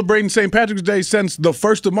been celebrating St. Patrick's Day since the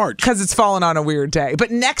 1st of March. Because it's fallen on a weird day.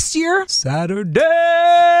 But next year, Saturday.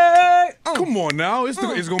 Come on now. It's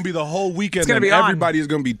going to be the whole weekend. It's going to be everybody is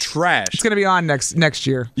going to be trashed. It's going to be on next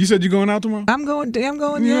year. You said you're going out tomorrow? I'm going,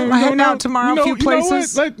 yeah. I'm heading out tomorrow. A few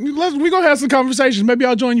places. We're going to have some conversations. Maybe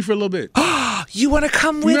I'll join you for a little bit. You want to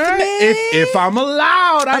come with me? If I'm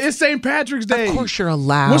allowed. It's St. Patrick's Day. Of course you're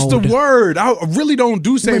allowed. What's the word? I really don't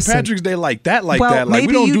do St. Patrick's Day like that. Like maybe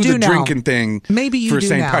we don't you do the now. Drinking thing maybe you for do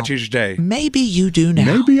St. now. Patrick's Day. Maybe you do now.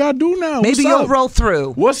 Maybe I do now. Maybe you'll roll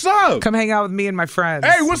through. What's up? Come hang out with me and my friends.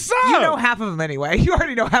 Hey, what's up? You know half of them anyway. You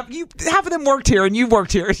already know half. Half of them worked here and you've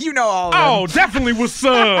worked here. You know all of them. Oh, definitely what's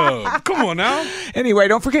up. Come on now. Anyway,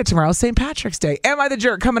 don't forget tomorrow's St. Patrick's Day. Am I the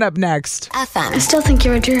Jerk? Coming up next. FM. I still think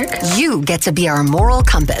you're a jerk. You get to be our moral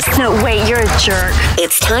compass. No, wait, you're a jerk.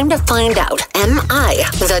 It's time to find out, am I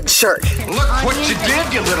the jerk? Look what you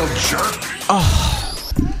did, you little jerk.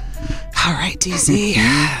 All right,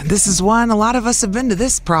 DZ. This is one. A lot of us have been to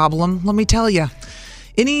this problem. Let me tell you.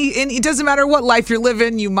 It doesn't matter what life you're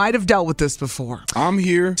living, you might have dealt with this before. I'm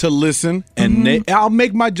here to listen, and I'll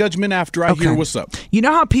make my judgment after I hear what's up. You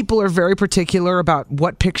know how people are very particular about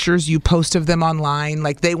what pictures you post of them online?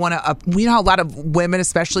 Like they want to, we know how a lot of women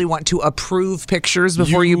especially want to approve pictures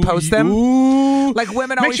before you post them. Like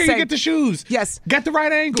women always say. Make sure you get the shoes. Yes. Get the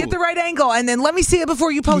right angle. Get the right angle, and then let me see it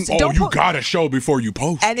before you post it. You gotta show before you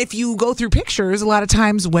post. And if you go through pictures, a lot of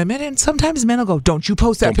times women and sometimes men will go, don't you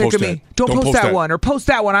post that pic of me. Don't post that one, or post post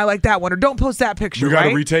that one. I like that one. Or don't post that picture, We got to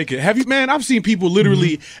right? retake it. Have you, man, I've seen people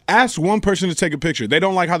literally ask one person to take a picture. They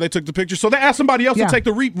don't like how they took the picture, so they ask somebody else to take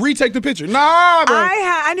the retake the picture. Nah, bro.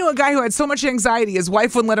 I knew a guy who had so much anxiety, his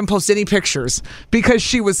wife wouldn't let him post any pictures because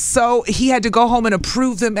he had to go home and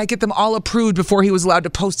approve them and get them all approved before he was allowed to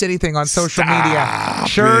post anything on social media.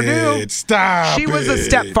 Sure do. Stop She was a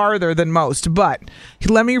step farther than most, but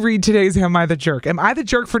let me read today's Am I the Jerk? Am I the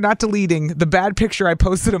jerk for not deleting the bad picture I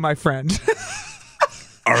posted of my friend?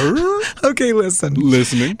 Okay, listen.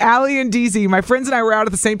 Listening. Allie and DZ, my friends and I were out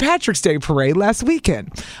at the St. Patrick's Day parade last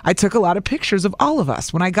weekend. I took a lot of pictures of all of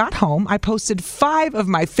us. When I got home, I posted 5 of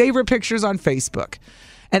my favorite pictures on Facebook.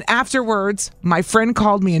 And afterwards, my friend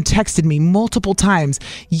called me and texted me multiple times,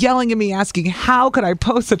 yelling at me, asking, how could I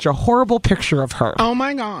post such a horrible picture of her? Oh,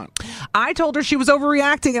 my God. I told her she was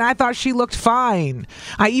overreacting, and I thought she looked fine.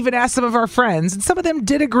 I even asked some of our friends, and some of them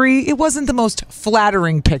did agree it wasn't the most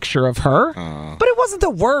flattering picture of her, but it wasn't the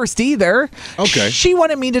worst either. Okay. She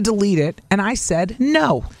wanted me to delete it, and I said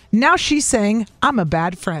no. Now she's saying I'm a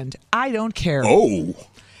bad friend. I don't care. Oh.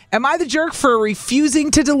 Am I the jerk for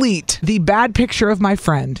refusing to delete the bad picture of my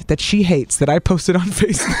friend that she hates that I posted on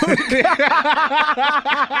Facebook?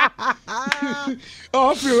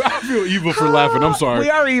 I feel evil for laughing. I'm sorry. We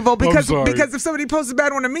are evil because I'm sorry. if somebody posts a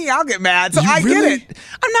bad one to me, I'll get mad. So You I really? get it.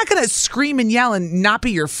 I'm not going to scream and yell and not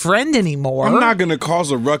be your friend anymore. I'm not going to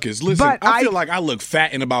cause a ruckus. Listen, But I feel like I look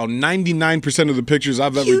fat in about 99% of the pictures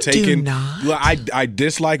I've ever taken. Do not. Look, I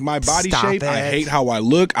dislike my body Stop shape. it. I hate how I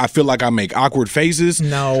look. I feel like I make awkward faces.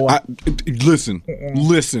 No. Listen.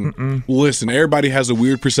 Everybody has a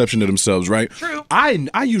weird perception of themselves, right? True.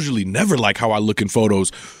 I usually never like how I look in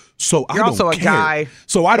photos. So You're I don't also a care. guy.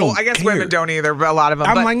 So I don't Well, I guess care. women don't either, but a lot of them.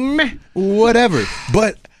 I'm but like, meh, whatever.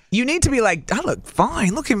 But you need to be like, I look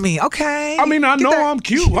fine. Look at me. Okay. I mean, I Get know that- I'm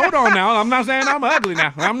cute. Hold on now. I'm not saying I'm ugly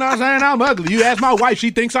now. I'm not saying I'm ugly. You ask my wife,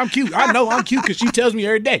 she thinks I'm cute. I know I'm cute because she tells me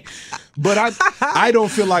every day. But I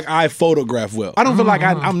don't feel like I photograph well. I don't feel like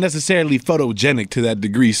I'm necessarily photogenic to that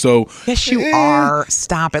degree. So yes, you are.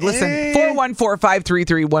 Stop it. Listen,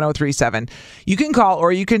 414-533-1037. You can call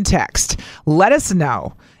or you can text. Let us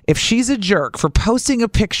know if she's a jerk for posting a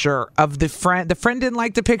picture of the friend. The friend didn't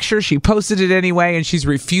like the picture. She posted it anyway, and she's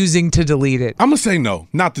refusing to delete it. I'm going to say no,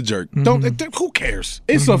 not the jerk. Who cares?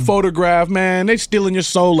 It's a photograph, man. They're stealing your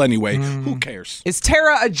soul anyway. Who cares? Is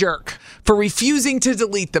Tara a jerk for refusing to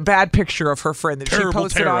delete the bad picture of her friend that Terrible she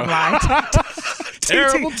posted Tara. online?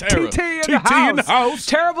 Terrible Tara. TT in the house.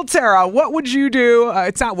 Terrible Tara. What would you do?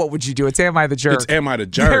 It's not what would you do. It's Am I the Jerk? It's Am I the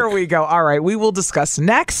Jerk? There we go. All right. We will discuss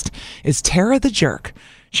next. Is Tara the jerk?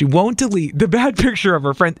 She won't delete the bad picture of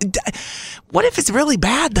her friend. What if it's really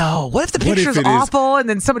bad, though? What if the What if picture's it is? awful and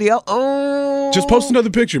then somebody else? Oh. Just post another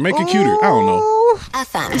picture. Make it cuter. I don't know.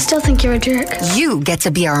 FM. I still think you're a jerk. You get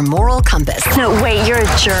to be our moral compass. No, wait, you're a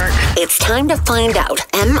jerk. It's time to find out.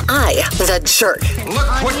 Am I the jerk?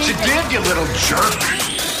 Look what you did, you little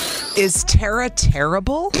jerk. Is Tara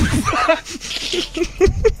terrible?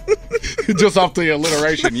 Just off the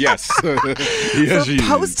alliteration, yes. Yes, she is.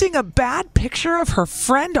 Posting a bad picture of her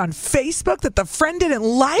friend on Facebook that the friend didn't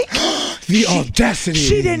like? The audacity.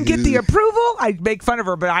 She didn't get the approval? I'd make fun of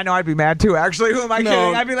her, but I know I'd be mad too, actually. Who am I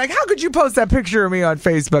kidding? I'd be like, how could you post that picture of me on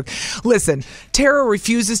Facebook? Listen, Tara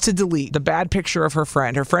refuses to delete the bad picture of her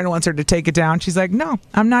friend. Her friend wants her to take it down. She's like, no,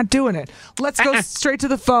 I'm not doing it. Let's go straight to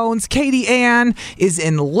the phones. Katie Ann is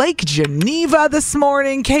in Lake Geneva this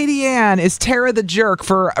morning. Katie Ann, is Tara the jerk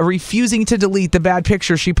for refusing to delete the bad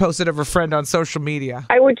picture she posted of her friend on social media?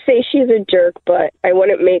 I would say she's a jerk, but I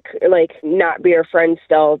wouldn't make not be her friend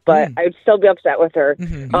still. But I'd still be upset with her.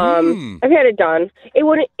 I've had it done.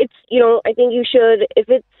 It's I think you should, if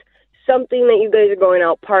it's something that you guys are going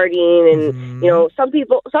out partying and some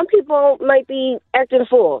people might be acting a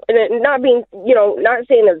fool and it not being not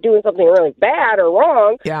saying they're doing something really bad or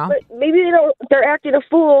wrong, but maybe they're acting a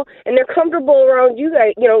fool and they're comfortable around you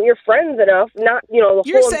guys, your friends enough, not the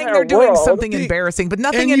You're whole saying entire they're doing world. something embarrassing, but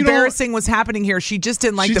nothing embarrassing was happening here. She just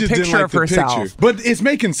didn't like She the just didn't picture like of the herself. picture. But it's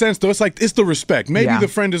making sense, though. It's the respect. Maybe the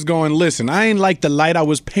friend is going, listen, I ain't like the light I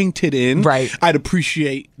was painted in. Right. I'd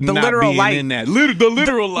appreciate The not literal being light. in that. The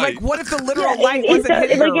literal light. Like, what if the literal light wasn't It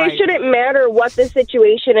hitting her right? It shouldn't matter what the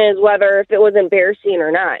situation is, whether if it was embarrassing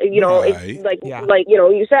or not. It's like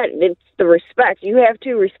you said, it's the respect. You have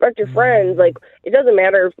to respect your friends. Like, it doesn't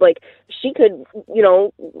matter if, like, she could, you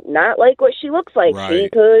know, not like what she looks like. Right. She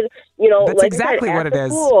could, you know, that's like exactly said, what it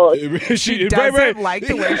is. Cool. She doesn't like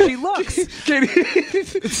the way she looks.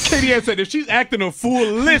 Katie said, if she's acting a fool,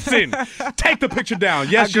 listen, take the picture down.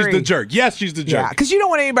 Yes, Agreed. she's the jerk. Yes, she's the jerk. Yeah, because you don't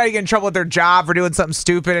want anybody to get in trouble with their job for doing something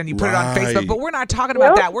stupid and you put it on Facebook. But we're not talking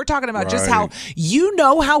about that. We're talking about just how you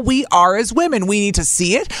know how we are as women. We need to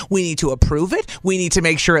see it. We need to approve it. We need to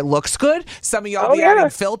make sure it looks good. Some of y'all be adding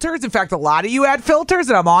filters. In fact, a lot of you add filters,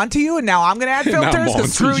 and I'm on to you. And now I'm going to add filters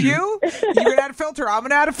because screw you. You're going to add a filter. I'm going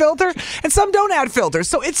to add a filter. And some don't add filters.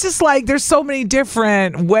 So it's just like there's so many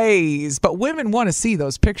different ways. But women want to see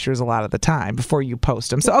those pictures a lot of the time before you post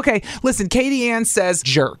them. So, okay, listen, Katie Ann says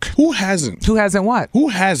jerk. Who hasn't? Who hasn't what? Who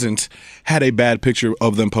hasn't had a bad picture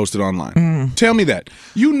of them posted online? Tell me that.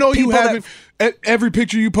 You know you haven't. Every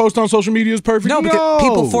picture you post on social media is perfect. No, because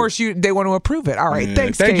people force you. They want to approve it. All right.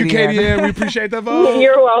 Thanks, Thank Katie you, Katie Ann. We appreciate that vote.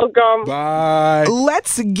 You're welcome. Bye.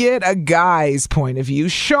 Let's get a guy's point of view.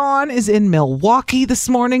 Sean is in Milwaukee this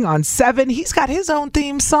morning on 7. He's got his own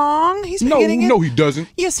theme song. He's beginning it. No, he doesn't.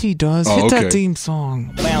 Yes, he does. Hit that theme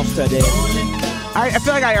song. I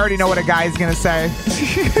feel like I already know what a guy's going to say.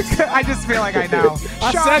 I just feel like I know.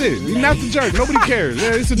 I said it. You're not the jerk. Nobody cares.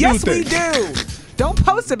 Yeah, it's a yes, dude we thing. do. Don't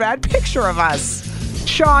post a bad picture of us.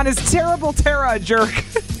 Sean, is Terrible Tara a jerk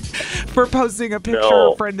for posting a picture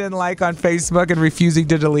a friend didn't like on Facebook and refusing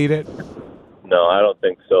to delete it? No, I don't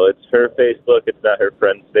think so. It's her Facebook. It's not her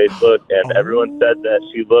friend's Facebook. And everyone said that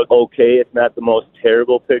she looked okay. It's not the most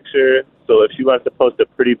terrible picture. So if she wants to post a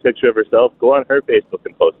pretty picture of herself, go on her Facebook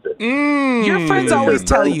and post it. Your friends always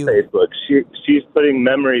tell you. Facebook. She's putting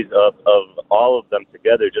memories of all of them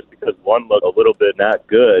together. Just because one looked a little bit not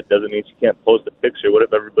good doesn't mean she can't post a picture. What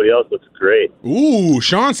if everybody else looks great? Ooh,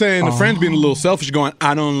 Sean saying the friend's being a little selfish, going,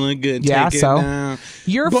 I don't look good. Yeah, take so it down.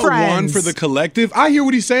 Your but friends. One for the collective. I hear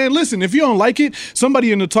what he's saying. Listen, if you don't like it,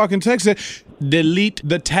 somebody in the talking text said, delete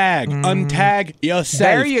the tag. Untag yourself.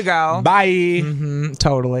 There you go. Bye.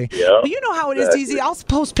 Totally. Yep, well, you know how it is, DZ. I'll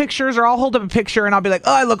post pictures or I'll hold up a picture and I'll be like,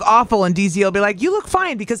 oh, I look awful. And DZ will be like, you look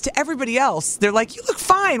fine. Because to everybody else, they're like, you look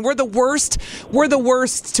fine. We're the worst. We're the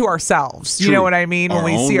worst to ourselves. True. You know what I mean? Our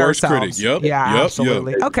when we own see worst ourselves. critic. Yep. Yeah, Yep.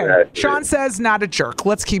 absolutely. Yep. Okay. Exactly. Sean says not a jerk.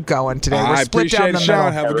 Let's keep going today. We're I split down appreciate the it,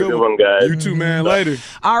 Sean. middle. Have a good one, guys. You too, man. Later.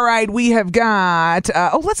 All right, we have got,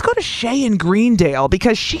 let's go to Shay in Greendale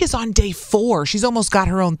because she is on day 4. She's almost got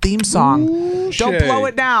her own theme song. Ooh, Don't Shay. blow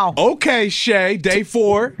it now. Okay, Shay, day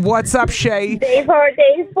 4. What's up, Shay? Day 4.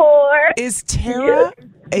 Is Tara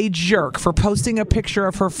a jerk for posting a picture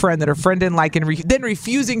of her friend that her friend didn't like and then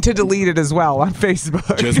refusing to delete it as well on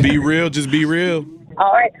Facebook? Just be real. Just be real.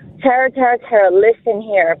 All right. Tara, listen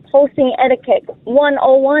here. Posting etiquette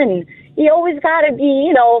 101. You always got to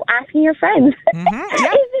be, asking your friends. Mm-hmm.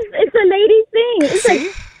 Yep. It's a lady thing. It's like,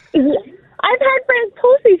 I've had friends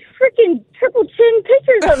post these freaking triple chin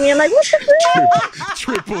pictures of me. I'm like, what the fuck?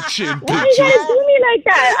 Triple chin pictures. Why you gotta do me like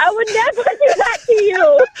that? I would never do that to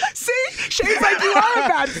you. See? Shay's like, you are a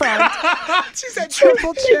bad friend. She said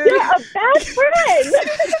triple chin. You're a bad friend.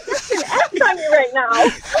 There's an F on you right now.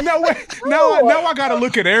 No, wait. Now I got to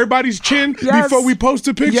look at everybody's chin before we post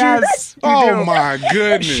a picture? Yes. Oh, my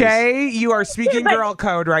goodness. Shay, you are speaking girl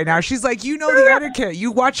code right now. She's like, you know the etiquette.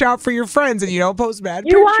 You watch out for your friends and you don't post bad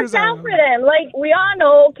You pictures. watch out for them. Like, we all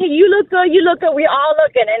know, okay, you look good, we all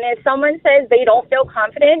look good. And if someone says they don't feel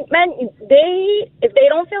confident, if they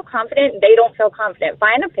don't feel confident, they don't feel confident.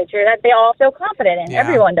 Find a picture that they all feel confident in. Yeah.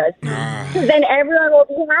 Everyone does. Because then everyone will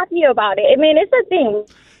be happy about it. I mean, it's a thing.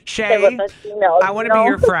 Shay, I want to be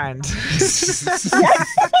your friend.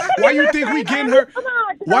 Why you think we getting her?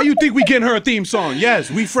 Why you think we getting her a theme song? Yes,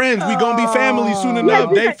 we friends. We gonna be family soon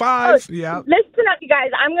enough. Day 5. Yeah. Listen up, you guys.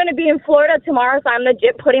 I'm gonna be in Florida tomorrow, so I'm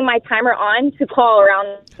legit putting my timer on to call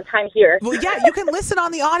around the time here. Well, yeah, you can listen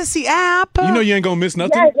on the Odyssey app. You know you ain't gonna miss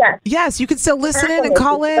nothing. Yes, you can still listen in and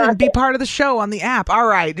call in and be part of the show on the app. All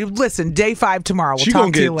right, listen. Day 5 tomorrow. We'll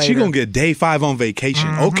talk to you later. She gonna get day 5 on vacation.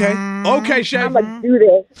 Mm-hmm. Okay, Shay. I'm gonna do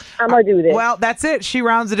this. Well, that's it. She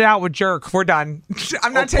rounds it out with jerk. We're done.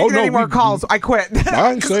 I'm not taking any more calls. I quit.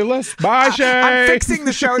 Bye, say less. Bye, Shay. I'm fixing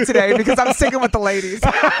the show today because I'm sticking with the ladies.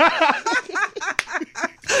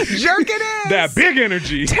 Jerk it is. That big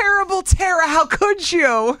energy. Terrible Tara, how could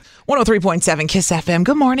you? 103.7 KISS FM.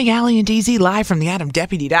 Good morning, Allie and DZ, live from the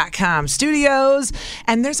AdamDeputy.com studios.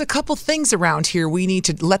 And there's a couple things around here we need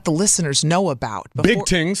to let the listeners know about. Big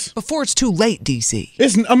things. Before it's too late, DC.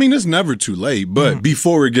 It's never too late, but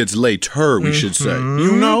before it gets later, we should say.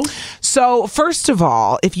 You know? So, first of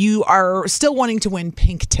all, if you are still wanting to win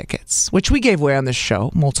pink tickets, which we gave away on this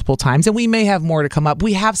show multiple times, and we may have more to come up,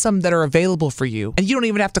 we have some that are available for you. And you don't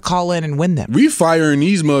even even have to call in and win them. We firing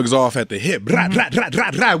these mugs off at the hip. We got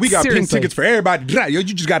pink tickets for everybody. You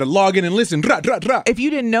just got to log in and listen. If you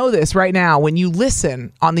didn't know this right now, when you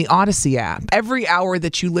listen on the Odyssey app, every hour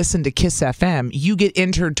that you listen to Kiss FM, you get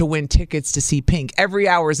entered to win tickets to see Pink. Every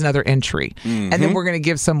hour is another entry. And then we're going to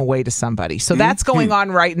give some away to somebody. So that's going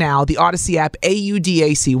on right now. The Odyssey app,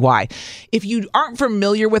 AUDACY. If you aren't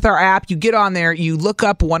familiar with our app, you get on there, you look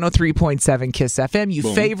up 103.7 Kiss FM, you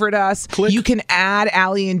favorite us. Click. You can add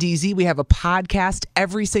Allie and DZ. We have a podcast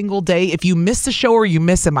every single day. If you miss the show or you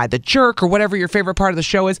miss Am I the Jerk or whatever your favorite part of the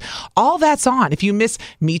show is, all that's on. If you miss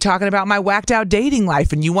me talking about my whacked out dating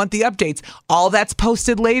life and you want the updates, all that's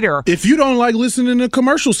posted later. If you don't like listening to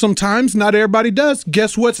commercials sometimes, not everybody does,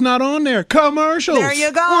 guess what's not on there? Commercials. There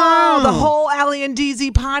you go. Wow. The whole Allie and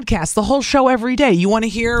DZ podcast, the whole show every day. You want to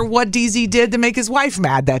hear what DZ did to make his wife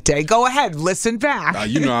mad that day? Go ahead, listen back.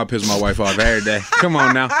 You know I piss my wife off every day. Come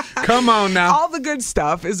on now. Come on now. All the good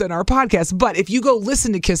stuff is in our podcast. But if you go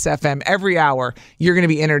listen to Kiss FM every hour, you're going to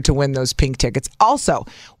be entered to win those pink tickets. Also,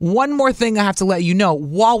 one more thing I have to let you know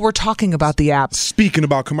while we're talking about the app. Speaking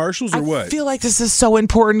about commercials or what? I feel like this is so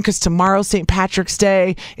important because tomorrow's St. Patrick's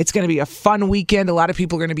Day. It's going to be a fun weekend. A lot of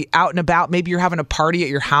people are going to be out and about. Maybe you're having a party at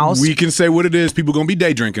your house. We can say what it is. People going to be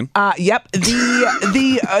day drinking. Yep.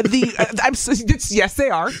 Yes, they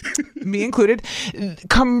are. Me included.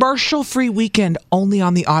 Commercial-free weekend only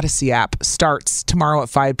on the Odyssey app starts tomorrow at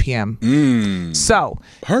 5 p.m. So.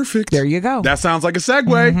 Perfect. There you go. That sounds like a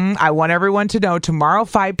segue. I want everyone to know tomorrow,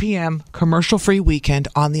 5 p.m., commercial-free weekend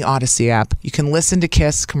on the Odyssey app. You can listen to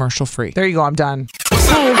Kiss commercial-free. There you go. I'm done.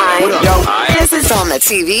 Hi. This is on the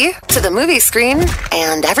TV, to the movie screen,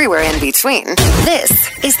 and everywhere in between. This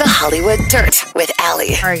is the Hollywood Dirt with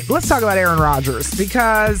Allie. All right, let's talk about Aaron Rodgers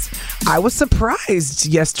because I was surprised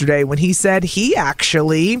yesterday when he said he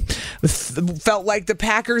actually felt like the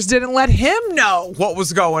Packers didn't let him know what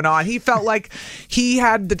was going on. He felt like he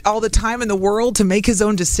had all the time in the world to make his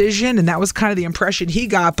own decision, and that was kind of the impression he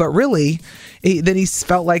got. But really, then he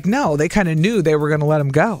felt like, no, they kind of knew they were going to let him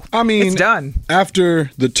go. I mean, it's done.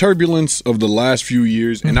 After the turbulence of the last few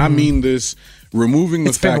years, and I mean this, removing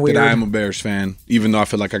the fact that I am a Bears fan, even though I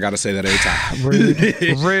feel like I got to say that every time.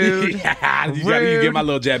 Rude. You get my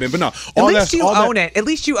little jab in. But no. At least you own it. At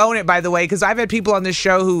least you own it, by the way, because I've had people on this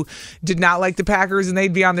show who did not like the Packers, and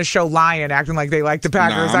they'd be on the show lying, acting like they like the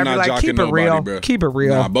Packers. I'd be like, keep it real. Bro. Keep it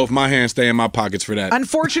real. Nah, both my hands stay in my pockets for that.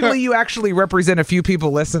 Unfortunately, you actually represent a few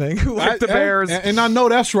people listening who like the Bears. And I know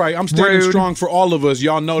that's right. I'm standing strong for all of us.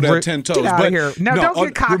 Y'all know that 10 toes. Get out of here. No, don't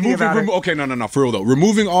get cocky about it. Okay, no. For real, though.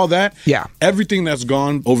 Removing all that, everything that's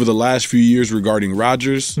gone over the last few years regarding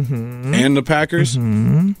Rodgers and the Packers,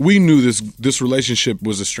 we knew this relationship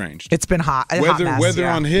was estranged. It's been hot. Whether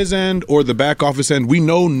on his end or the back office end, we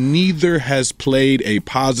know neither has played a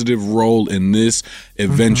positive role in this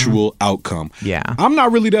eventual outcome. Yeah. I'm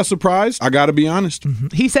not really that surprised. I got to be honest.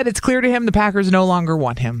 He said it's clear to him the Packers no longer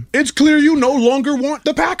want him. It's clear you no longer want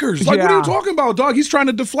the Packers. Like, what are you talking about, dog? He's trying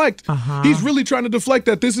to deflect. He's really trying to deflect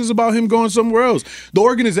that this is about him going somewhere else. The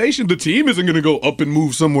organization, the team isn't going to go up and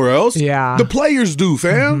move somewhere else. Yeah. The players do,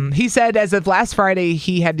 fam. He said as of last Friday,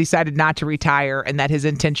 he had decided not to retire and that his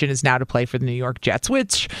intention is now to play for the New York Jets,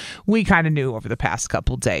 which we kind of knew over the past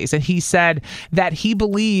couple days. And he said that he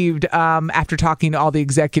believed, after talking to all the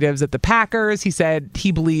executives at the Packers, he said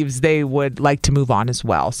he believes they would like to move on as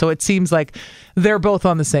well. So it seems like they're both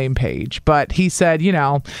on the same page. But he said, he's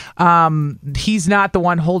not the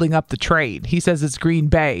one holding up the trade. He says it's Green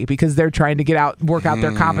Bay because they're trying to work out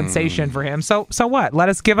their compensation for him. So what?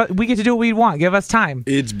 We get to do what we want. Give us time.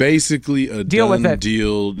 It's basically a deal with it.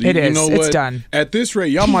 Deal. It is. Know it's what? Done. At this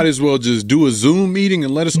rate, y'all might as well just do a Zoom meeting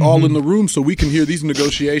and let us all in the room so we can hear these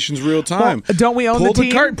negotiations real time. Well, don't we own the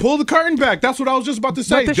team? Pull the curtain back. That's what I was just about to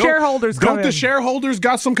say. Let the shareholders come in. Don't the shareholders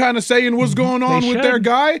got some kind of say in what's going on with their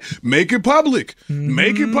guy? Make it public.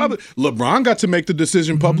 Make it public. LeBron got to make the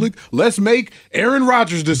decision public. Let's make Aaron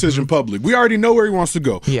Rodgers' decision public. We already know where he wants to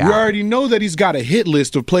go. Yeah. We already know that he's got a hit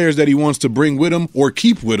list of players that he wants to bring with him or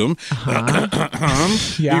keep with him.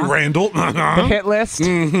 Randall. The hit list.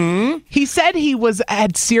 He said he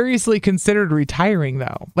had seriously considered retiring,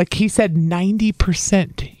 though. Like, he said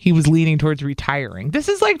 90% he was leaning towards retiring. This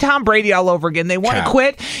is like Tom Brady all over again. They want to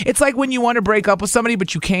quit. It's like when you want to break up with somebody,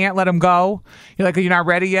 but you can't let them go. You're like, you're not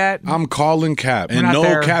ready yet? I'm calling Cap. And no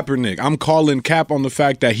Kaepernick. I'm calling Cap on the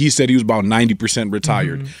fact that he said he was about 90%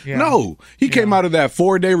 retired. No. He came out of that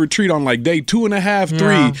 4-day retreat on like day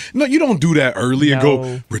 2.5, 3. No, you don't don't do that early and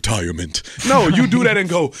go, retirement. No, you do that and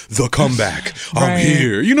go, the comeback. I'm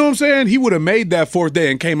here. You know what I'm saying? He would have made that 4th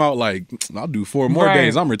day and came out like, I'll do 4 more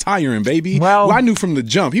days. I'm retiring, baby. Well, I knew from the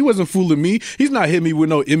jump. He wasn't fooling me. He's not hitting me with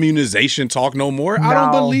no immunization talk no more. No. I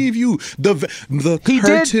don't believe you. The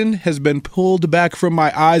curtain has been pulled back from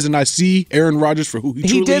my eyes, and I see Aaron Rodgers for who he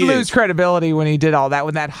truly is. He did lose credibility when he did all that,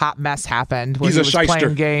 when that hot mess happened, when he was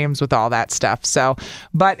playing games with all that stuff. So,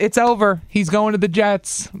 but it's over. He's going to the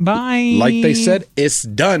Jets. Bye. Like they said, it's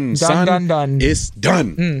done, son. Done. It's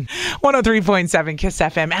done. 103.7 KISS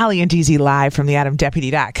FM. Allie and DZ live from the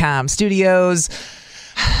AdamDeputy.com studios.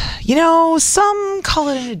 You know, some call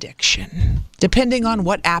it an addiction, depending on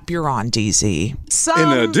what app you're on, DZ.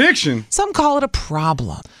 An addiction? Some call it a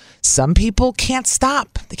problem. Some people can't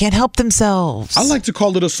stop. They can't help themselves. I like to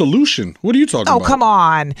call it a solution. What are you talking about? Oh, come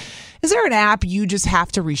on. Is there an app you just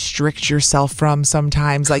have to restrict yourself from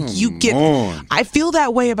sometimes? Like I feel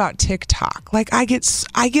that way about TikTok. Like I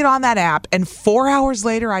get on that app and 4 hours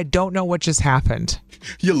later, I don't know what just happened.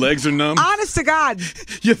 Your legs are numb. Honest to God.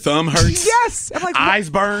 Your thumb hurts. Yes. I'm like, eyes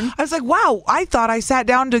burn. I was like, wow, I thought I sat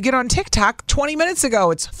down to get on TikTok 20 minutes ago.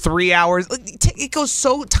 It's 3 hours.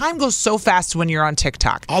 Time goes so fast when you're on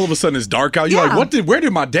TikTok. All of a sudden it's dark out. You're like, where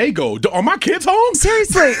did my day go? Are my kids home?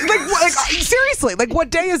 Seriously. Seriously. Like, what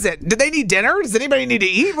day is it? Did they need dinner? Does anybody need to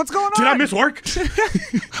eat? What's going on? Did I miss work?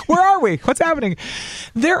 Where are we? What's happening?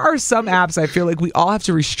 There are some apps I feel like we all have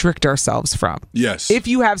to restrict ourselves from. Yes. If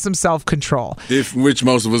you have some self-control. Which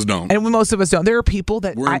most of us don't. And most of us don't. There are people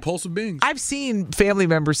that we're impulsive beings. I've seen family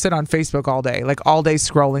members sit on Facebook all day, like all day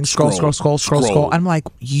scrolling, scroll. I'm like,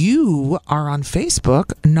 you are on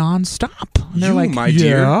Facebook nonstop. And they're like, my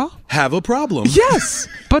dear, have a problem. Yes.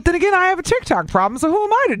 But then again, I have a TikTok problem, so who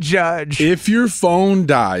am I to judge? If your phone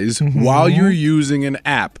dies while you're using an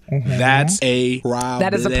app, that's a problem.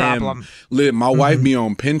 That is a problem. My wife be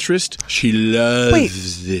on Pinterest. She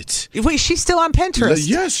loves it. Wait, she's still on Pinterest?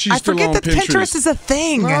 Yes, she's still on Pinterest. I forget that Pinterest is a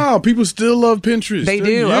thing. Wow, people still love Pinterest. They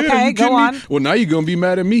do. Yeah, okay, go on. Well, now you're going to be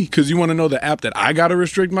mad at me because you want to know the app that I got to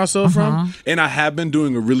restrict myself from? And I have been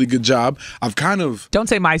doing a really good job. I've kind of... Don't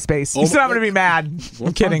say MySpace. You said I'm going to be mad. Well,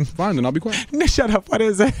 I'm kidding. Fine, then I'll be quiet. No, shut up. What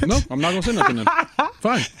is it? No, I'm not going to say nothing then.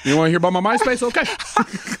 Fine. You want to hear about my MySpace? Okay.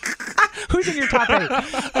 Who's in your top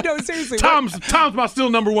 8? No, seriously. Tom's my still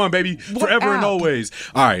number 1, baby. Forever and always.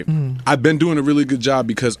 All right. I've been doing a really good job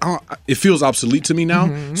because it feels obsolete to me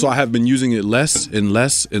now. So I have been using it less and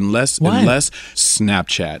less and less and less.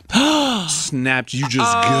 Snapchat. Snapchat. You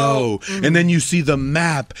just go. And then you see the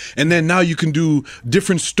map. And then now you can do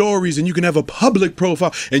different stories and you can have a public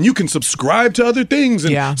profile and you can subscribe to other things.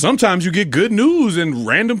 And sometimes you get good news and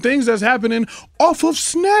random things that's happening off of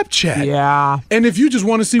Snapchat. Yeah. And if you just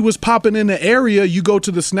want to see what's popping in the area, you go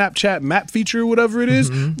to the Snapchat map feature, whatever it is.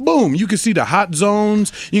 Boom. You can see the hot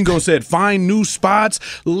zones. You can go find new spots.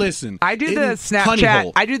 Listen. I do the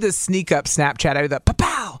Snapchat. I do the sneak up Snapchat. I do the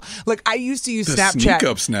pow. Like I used to use Snapchat. Sneak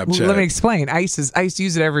up Snapchat. Let me explain. I used to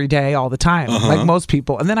use it every day, all the time, like most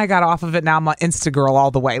people. And then I got off of it. Now I'm on Instagirl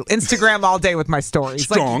all the way. Instagram all day with my stories.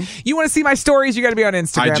 Strong. Like, you want to see my stories? You got to be on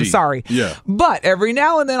Instagram. IG. Sorry. Yeah. But every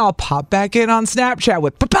now and then I'll pop back in on Snapchat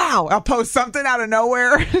with pow. I'll post something out of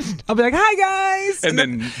nowhere. I'll be like, "Hi guys," and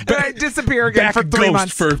then I disappear again for 3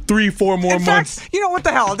 months. For 3-4 more months. You know what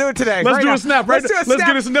the hell? I'll do it today. Let's do a snap. Right?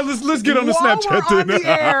 Let's get on the Snapchat. While we're on the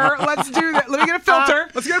air, let's do that. Let me get a filter.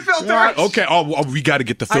 Let's get a filter. Right. Okay. Oh, we got to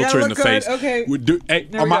get the filter in the face. Okay.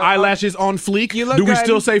 Are my eyelashes on fleek? Do we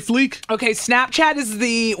still say fleek? Okay. Snapchat is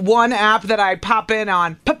the one app that I pop in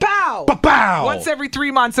on. Pow. Pow. Once every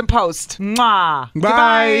 3 months and post. Mwah. Bye.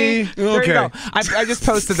 Goodbye. There Okay. you go. I just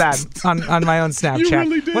posted that on my own Snapchat. You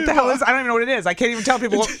really did. What the hell is? I don't even know what it is. I can't even tell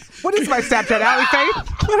people what is my Snapchat. Allie Faith?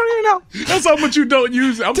 I don't even know. That's how much you don't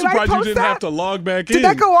use it. I'm surprised you didn't have to log back in. Did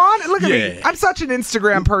that go on? Look at me. I'm such an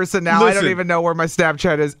Instagram person now. Listen. I don't even know where my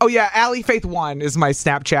Snapchat is. Oh yeah, Allie Faith 1 is my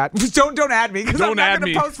Snapchat. Don't add me because I'm not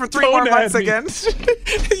going to post for 3 more months again.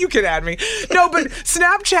 You can add me. No, but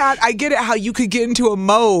Snapchat, I get it how you could get into a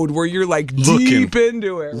mode where you're like deep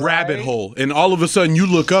into it. Rabbit hole. And all of a sudden you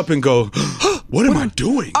look up and go, what am I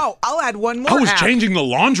doing? Oh, I'll add one more. I was app. changing the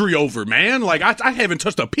laundry over, man. Like I haven't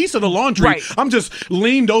touched a piece of the laundry. Right. I'm just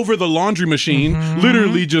leaned over the laundry machine,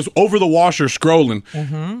 literally just over the washer scrolling.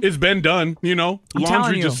 It's been done, you know.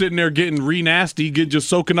 Laundry just sitting there getting re-nasty, just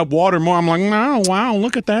soaking up water more. I'm like, no, wow,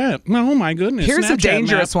 look at that. Oh my goodness. Here's Snapchat a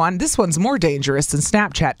dangerous map. one. This one's more dangerous than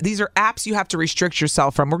Snapchat. These are apps you have to restrict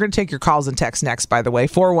yourself from. We're going to take your calls and texts next, by the way.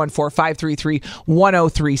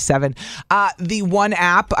 414-533-1037. The one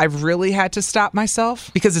app I've really had to stop stop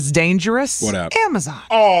myself because it's dangerous? What app? Amazon.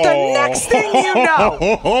 Oh. The next thing you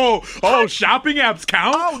know. Shopping apps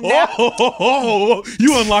count? Oh,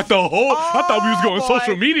 you unlocked the whole. I thought we was going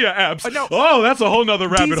social media apps. No. Oh, that's a whole nother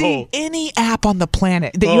rabbit DZ, hole. Any app on the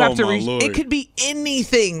planet that you have to Lord. it could be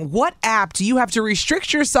anything. What app do you have to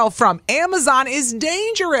restrict yourself from? Amazon is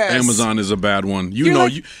dangerous. Amazon is a bad one. You know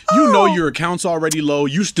your account's already low.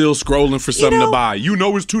 You still scrolling for something to buy. You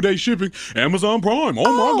know it's 2-day shipping. Amazon Prime. Oh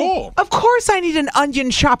my God. Of course I need an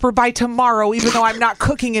onion chopper by tomorrow, even though I'm not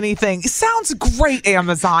cooking anything. Sounds great,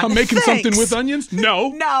 Amazon. I'm making something with onions? No.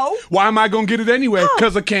 No. Why am I going to get it anyway?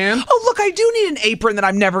 Because I can. Oh, look, I do need an apron that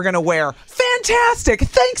I'm never going to wear. Fantastic.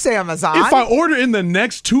 Thanks, Amazon. If I order in the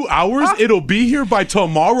next 2 hours, it'll be here by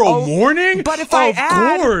tomorrow morning? But if Of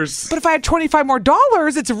course. But if I had $25 more,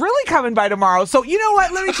 it's really coming by tomorrow. So you know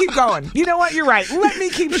what? Let me keep going. You know what? You're right. Let me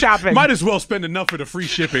keep shopping. Might as well spend enough for the free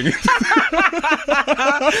shipping.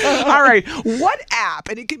 All right. What app,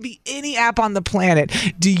 and it could be any app on the planet,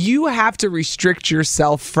 do you have to restrict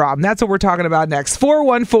yourself from? That's what we're talking about next.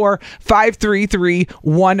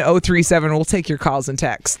 414-533-1037. We'll take your calls and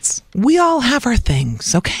texts. We all have our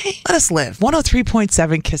things, okay? Let us live.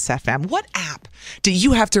 103.7 KISS FM. What app do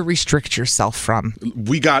you have to restrict yourself from?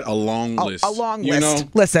 We got a long list. A long list.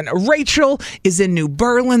 Listen, Rachel is in New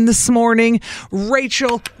Berlin this morning.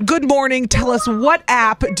 Rachel, good morning. Tell us, what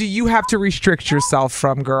app do you have to restrict yourself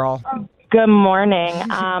from, girl? Good morning.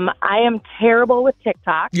 I am terrible with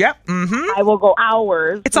TikTok. Yep. Mm-hmm. I will go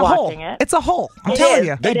hours It's a watching hole. it. It's a hole. I'm telling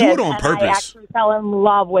you. They do it on purpose. I actually fell in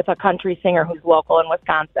love with a country singer who's local in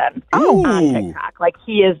Wisconsin on TikTok. Like,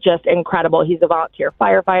 he is just incredible. He's a volunteer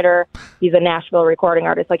firefighter. He's a Nashville recording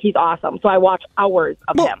artist. Like, he's awesome. So I watch hours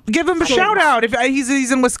of him. Give him a shout out. If he's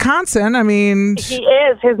in Wisconsin, I mean. He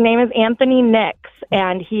is. His name is Anthony Nix,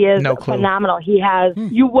 and he is phenomenal. He has,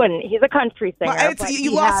 you wouldn't. He's a country singer.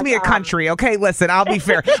 You lost me at country. Okay, listen, I'll be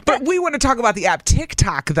fair. But we want to talk about the app.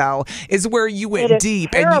 TikTok, though, is where you went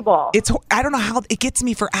deep. Terrible. And I don't know how it gets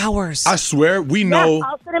me for hours. I swear, we know.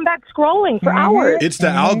 I'll sit him back scrolling for hours. It's the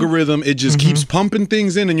algorithm. It just keeps pumping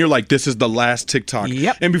things in, and you're like, this is the last TikTok.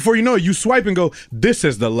 Yep. And before you know it, you swipe and go, this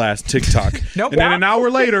is the last TikTok. Nope. And then an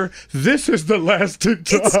hour later, this is the last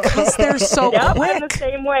TikTok. It's because they're so quick. I'm the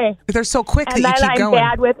same way. They're so quick and that you keep going. I'm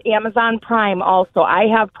bad with Amazon Prime also. I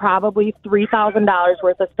have probably $3,000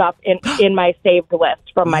 worth of stuff in my saved list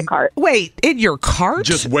from my cart. Wait, in your cart?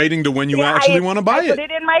 Just waiting to when you actually want to buy I put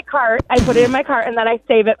it in my cart. I put it in my cart, and then I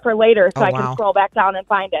save it for later so I can scroll back down and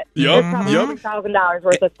find it. Yep. There's probably $3,000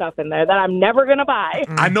 worth of stuff in there that I'm never going to buy.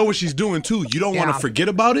 I know what she's doing, too. You don't want to forget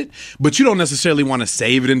about it, but you don't necessarily want to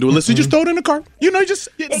save it into a list. You just throw it in the cart.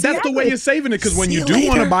 That's the way you're saving it, because when you do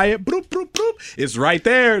want to buy it, bloop, bloop, bloop, it's right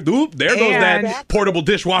there. Doop, there goes that portable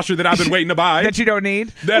dishwasher that I've been waiting to buy. That you don't need?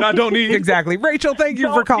 That I don't need. Exactly. Rachel, thank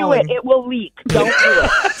you for calling. Don't do it. It will leak. Don't do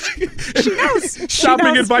it. She knows.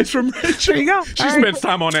 Shopping advice from Rachel. There you go. She spends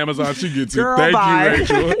time on Amazon. She gets Girl, it. Thank bye. you,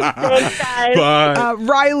 Rachel. Thanks, guys. Bye.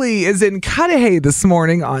 Riley is in Cudahy this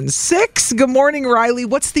morning on 6. Good morning, Riley.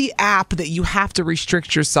 What's the app that you have to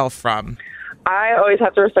restrict yourself from? I always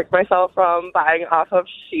have to restrict myself from buying off of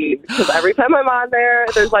Shein because every time I'm on there,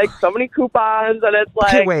 there's like so many coupons and it's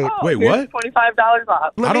like, wait, here's what? $25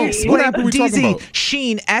 off. What app are we talking about?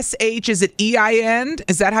 Shein, S-H, is it E-I-N?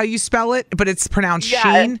 Is that how you spell it? But it's pronounced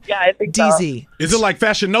Shein? Yeah, I think so. DZ. Is it like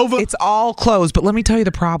Fashion Nova? It's all closed, but let me tell you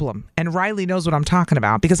the problem. And Riley knows what I'm talking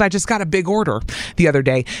about because I just got a big order the other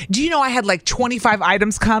day. Do you know I had like 25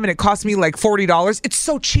 items come and it cost me like $40? It's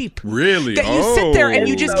so cheap. Really? That you sit there and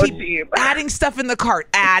you It's just so keep cheap. adding stuff in the cart.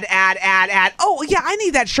 Add. Oh, yeah, I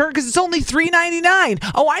need that shirt because it's only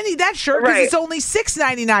 $3.99. Oh, I need that shirt because it's only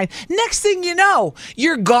 $6.99. Next thing you know,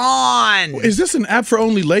 you're gone. Is this an app for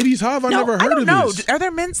only ladies? How have I never heard of this? Are there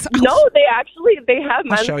men's? No, they have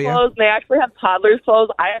men's show you. clothes. They actually have toddlers' clothes.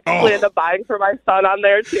 I actually end up buying for my son on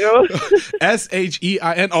there too.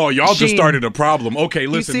 S-H-E-I-N. Oh, y'all just Shein. started a problem. Okay,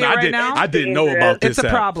 listen, see it right now? I didn't know about this It's a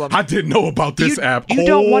app. problem. I didn't know about this app. You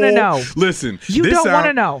don't want to know. Listen, You this don't want to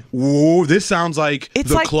sound- know. Whoa, this sounds like It's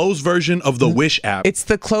the like- closed version of the Wish app. It's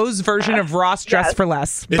the closed version of Ross Dress for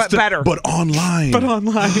Less, It's but better. But online.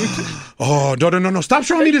 online. Oh, no. Stop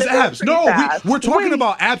showing me these apps. No, fast. we're talking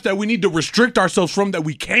about apps that we need to restrict ourselves from that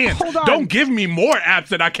we can't. Hold on. Don't give me more apps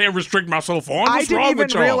that I can't restrict myself on. I What's didn't wrong even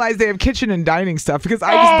with y'all? realize they have kitchen and dining stuff because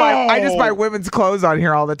I just buy women's clothes on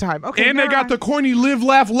here all the time. Okay, And they got the corny live,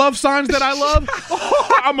 laugh, love signs that I love.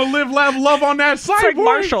 I'm a live, laugh, love on that site. It's like boy.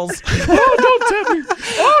 Marshalls. Don't tell me.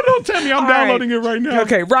 Don't tell me I'm downloading it right now.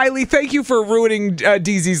 Okay, Riley, thank you for ruining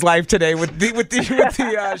DZ's life today with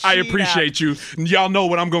the I appreciate you. Y'all know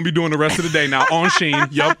what I'm going to be doing the rest of the day now on Sheen.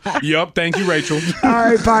 Yup. Thank you, Rachel. All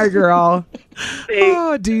right, bye, girl.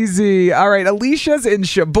 Oh, DZ. All right, Alicia's in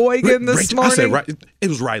Sheboygan this morning. I said it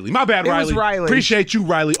was Riley. My bad, Riley. It was Riley. Appreciate you,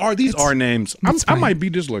 Riley. These are names. I might be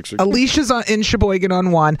dyslexic. Alicia's in Sheboygan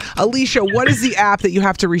on 1. Alicia, what is the app that you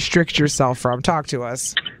have to restrict yourself from? Talk to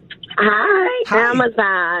us. Hi.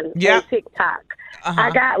 Amazon and TikTok.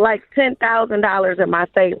 I got like $10,000 in my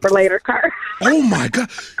save for later card. Oh, my God.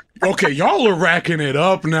 Okay, y'all are racking it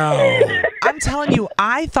up now. I'm telling you,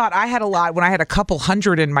 I thought I had a lot when I had a couple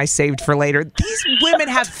hundred in my saved for later. These women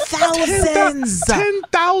have thousands.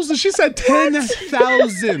 10,000. She said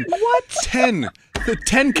 10,000. What?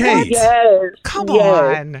 10K. Yes. Come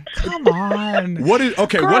on. Girl.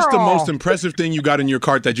 What's the most impressive thing you got in your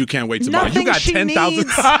cart that you can't wait to buy? You got 10,000.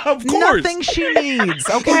 Of course. Nothing she needs,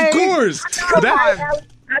 okay? Of course.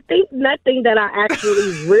 I think nothing that I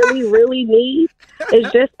actually really, really need is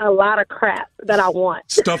just a lot of crap that I want.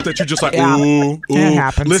 Stuff that you just like, ooh. It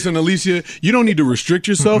happens. Listen, Alicia, you don't need to restrict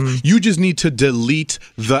yourself. Mm-hmm. You just need to delete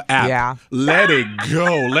the app. Yeah. Let it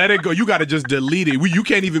go. You got to just delete it. You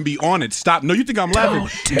can't even be on it. Stop. No, you think I'm laughing.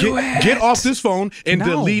 Get off this phone and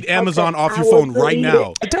delete Amazon off your phone right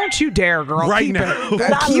now. Don't you dare, girl. Right now.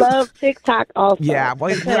 I love TikTok also. Yeah,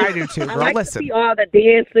 well, I do too, girl. I like Listen. to see all the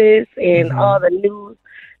dances and all the news,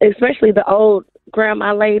 especially the old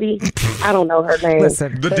grandma lady. I don't know her name.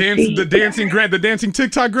 Listen, the dancing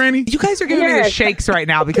TikTok granny. You guys are giving me the shakes right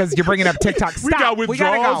now because you're bringing up TikTok. Stop. We got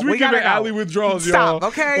withdrawals. We gotta giving Allie withdrawals, Stop. y'all.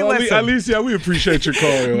 Okay, listen. Alicia, we appreciate your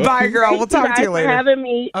call. Yo. Bye, girl. We'll talk to you later. Thanks for having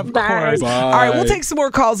me. Of Bye. course. Bye. All right, we'll take some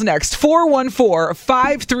more calls next.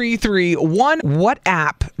 414-533-1. What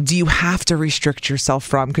app do you have to restrict yourself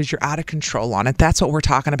from because you're out of control on it? That's what we're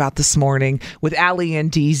talking about this morning with Allie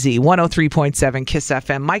and DZ. 103.7 KISS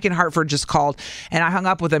FM. Mike in Hartford just called, and I hung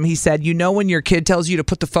up with him. He said, you know when your kid tells you to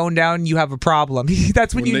put the phone down, you have a problem.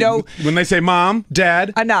 That's when you know. When they say, Mom,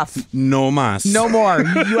 Dad. Enough. No mas. No more.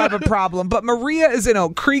 You have a problem. But Maria is in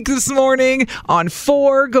Oak Creek this morning on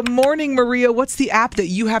 4. Good morning, Maria. What's the app that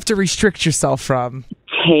you have to restrict yourself from?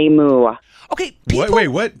 Temu. Okay, Wait,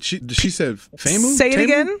 what? She said Famu? Say it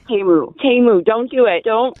again? Temu. Don't do it.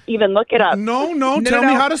 Don't even look it up. No. Tell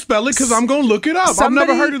me how to spell it because I'm going to look it up. I've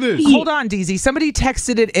never heard of this. Hold on, DZ. Somebody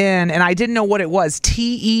texted it in, and I didn't know what it was.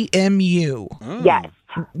 Temu. Oh. Yes.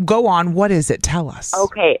 Go on. What is it? Tell us.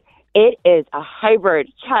 Okay. It is a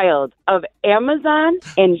hybrid child of Amazon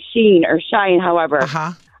and Sheen, however.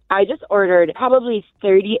 Uh-huh. I just ordered probably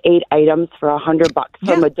 38 items for $100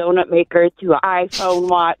 from a donut maker to an iPhone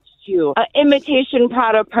watch to an imitation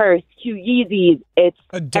Prada purse to Yeezys. It's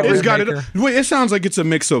it sounds like it's a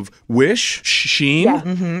mix of Wish, Sheen,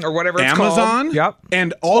 or whatever it's Amazon, called. Yep.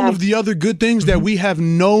 and all of the other good things that we have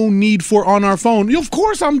no need for on our phone. Of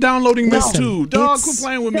course, I'm downloading this too. Dog, quit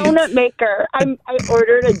playing with me. Donut maker. I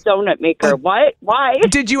ordered a donut maker. What? Why?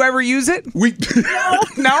 Did you ever use it? No.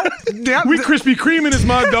 Yep. We Krispy Kreme in his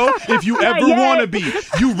mug though. If you ever want to be,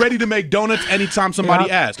 you ready to make donuts anytime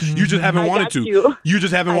somebody asks. You just haven't wanted to. You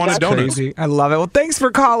just haven't wanted donuts. Crazy. I love it. Well, thanks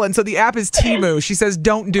for calling. So the app is Temu. She says,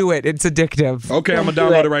 don't do it. It's addictive. Okay, I'm going to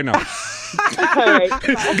download it right now. All right.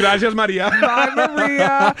 Gracias, Maria. Bye,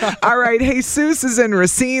 Maria. All right. Jesus is in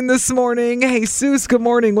Racine this morning. Jesus, good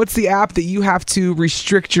morning. What's the app that you have to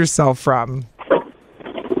restrict yourself from?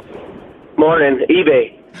 Morning.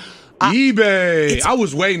 eBay. eBay. I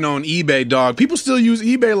was waiting on eBay, dog. People still use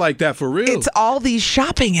eBay like that for real. It's all these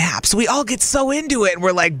shopping apps. We all get so into it. And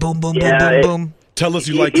we're like, boom, boom, boom, boom, boom. Tell us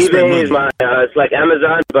you like to spend eBay money. is it's like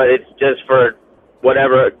Amazon, but it's just for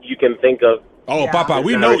whatever you can think of. Oh, Papa,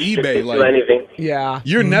 we know eBay. Like anything. Yeah.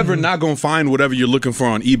 You're never not going to find whatever you're looking for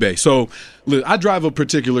on eBay. So look, I drive a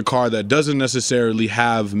particular car that doesn't necessarily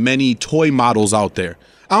have many toy models out there.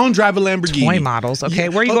 I don't drive a Lamborghini. Toy models. Okay,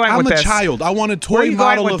 where are you going with this? I'm a child. I want a toy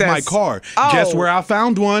model of my car. Guess where I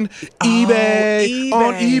found one? eBay.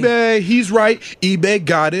 On eBay. He's right. eBay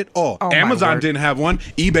got it all. Amazon didn't have one.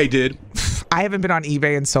 eBay did. I haven't been on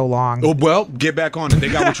eBay in so long. Oh, well, get back on it. They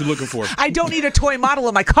got what you're looking for. I don't need a toy model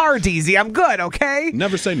of my car, DZ. I'm good, okay?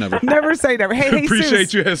 Never say never. Never say never. Hey, Jesus.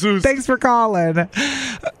 Appreciate you, Jesus. Thanks for calling.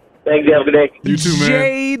 Thank you. Have a good day. You too, man.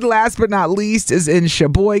 Jade, last but not least, is in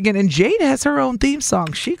Sheboygan, and Jade has her own theme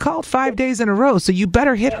song. She called 5 days in a row, so you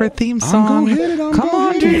better hit her theme song. I'm gonna hit it. Come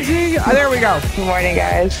on, DZ. There we go. Good morning,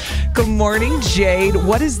 guys. Good morning, Jade.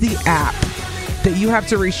 What is the app that you have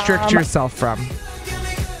to restrict yourself from?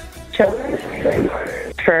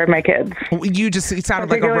 For my kids. It sounded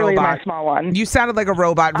like a robot. My small one. You sounded like a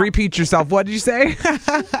robot. Repeat yourself. What did you say?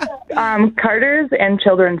 Carter's and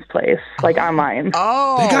Children's Place, like online.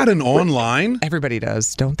 Oh, they got an online? Everybody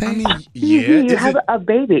does, don't they? I mean, yeah. You have a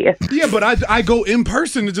baby. Yeah, but I go in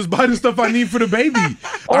person to just buy the stuff I need for the baby.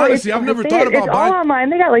 Honestly, I've never thought about it's buying. all online.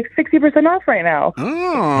 They got like 60% off right now.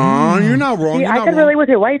 Oh, you're not wrong. See, I can relate with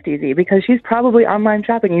your wife, DZ, because she's probably online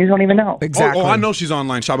shopping and you don't even know. Exactly. Oh, I know she's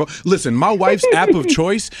online shopping. Listen, my wife's app of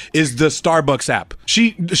choice is the Starbucks app.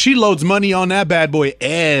 She loads money on that bad boy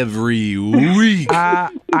every week.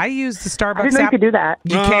 I use the Starbucks I didn't know you app. could do that.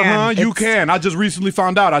 You can. You can. I just recently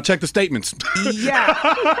found out. I checked the statements. Yeah.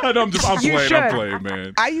 I'm playing,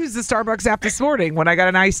 man. I used the Starbucks app this morning when I got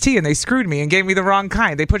an iced tea and they screwed me and gave me the wrong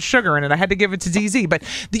kind. They put sugar in it. I had to give it to DZ. But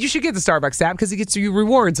you should get the Starbucks app because it gets you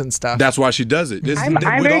rewards and stuff. That's why she does it.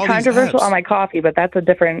 I'm very controversial on my coffee, but that's a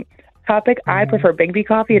different topic. I prefer Big B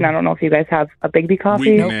coffee, and I don't know if you guys have a Big B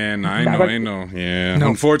coffee. Man, I know. Yeah,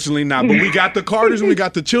 unfortunately not. But we got the Carters and we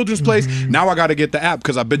got the Children's Place. Now I got to get the app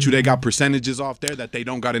because I bet you they got percentages off there that they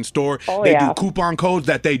don't got in store. They do coupon codes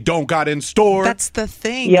that they don't got in store. That's the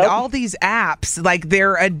thing. All these apps, like,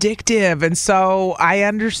 they're addictive, and so I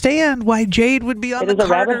understand why Jade would be on the Carters.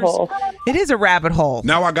 Rabbit hole. It is a rabbit hole.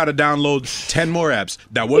 Now I got to download 10 more apps.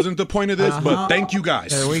 That wasn't the point of this, but thank you guys.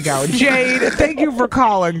 There we go. Jade, thank you for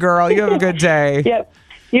calling, girl. You have a good day. Yep.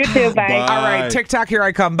 You too. Bye. All right, TikTok, here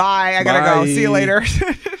I come. Bye. I gotta go. See you later.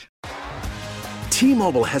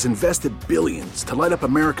 T-Mobile has invested billions to light up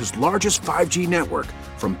America's largest 5G network,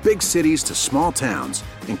 from big cities to small towns,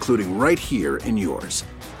 including right here in yours.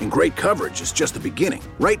 And great coverage is just the beginning.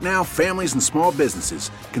 Right now, families and small businesses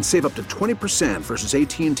can save up to 20% versus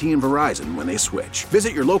AT&T and Verizon when they switch.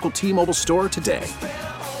 Visit your local T-Mobile store today.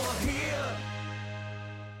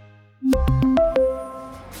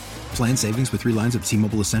 Plan savings with 3 lines of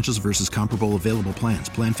T-Mobile Essentials versus comparable available plans.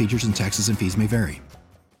 Plan features and taxes and fees may vary.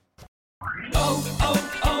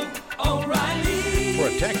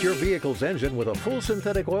 Protect your vehicle's engine with a full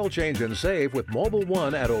synthetic oil change and save with Mobile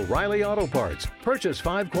One at O'Reilly Auto Parts. Purchase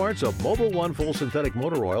 5 quarts of Mobile One full synthetic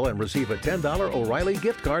motor oil and receive a $10 O'Reilly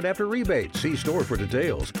gift card after rebate. See store for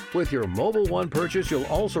details. With your Mobile One purchase, you'll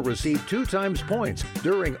also receive 2 times points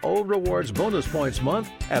during O Rewards Bonus Points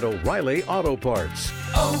Month at O'Reilly Auto Parts.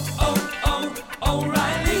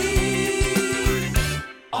 O'Reilly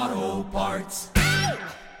Auto Parts.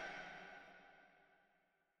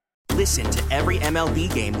 Listen to every MLB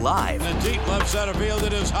game live. In the deep left center field,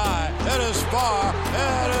 it is high, it is far,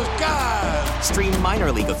 it is gone. Stream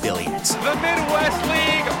minor league affiliates. The Midwest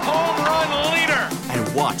League home run leader.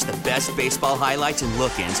 And watch the best baseball highlights and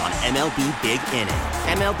look-ins on MLB Big Inning.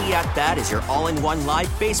 MLB At Bat is your all-in-one live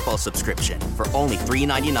baseball subscription for only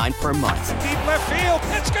 $3.99 per month. Deep left field,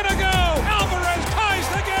 it's gonna go. Alvarez ties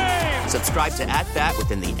the game. Subscribe to At Bat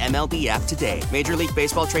within the MLB app today. Major League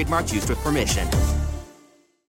Baseball trademarks used with permission.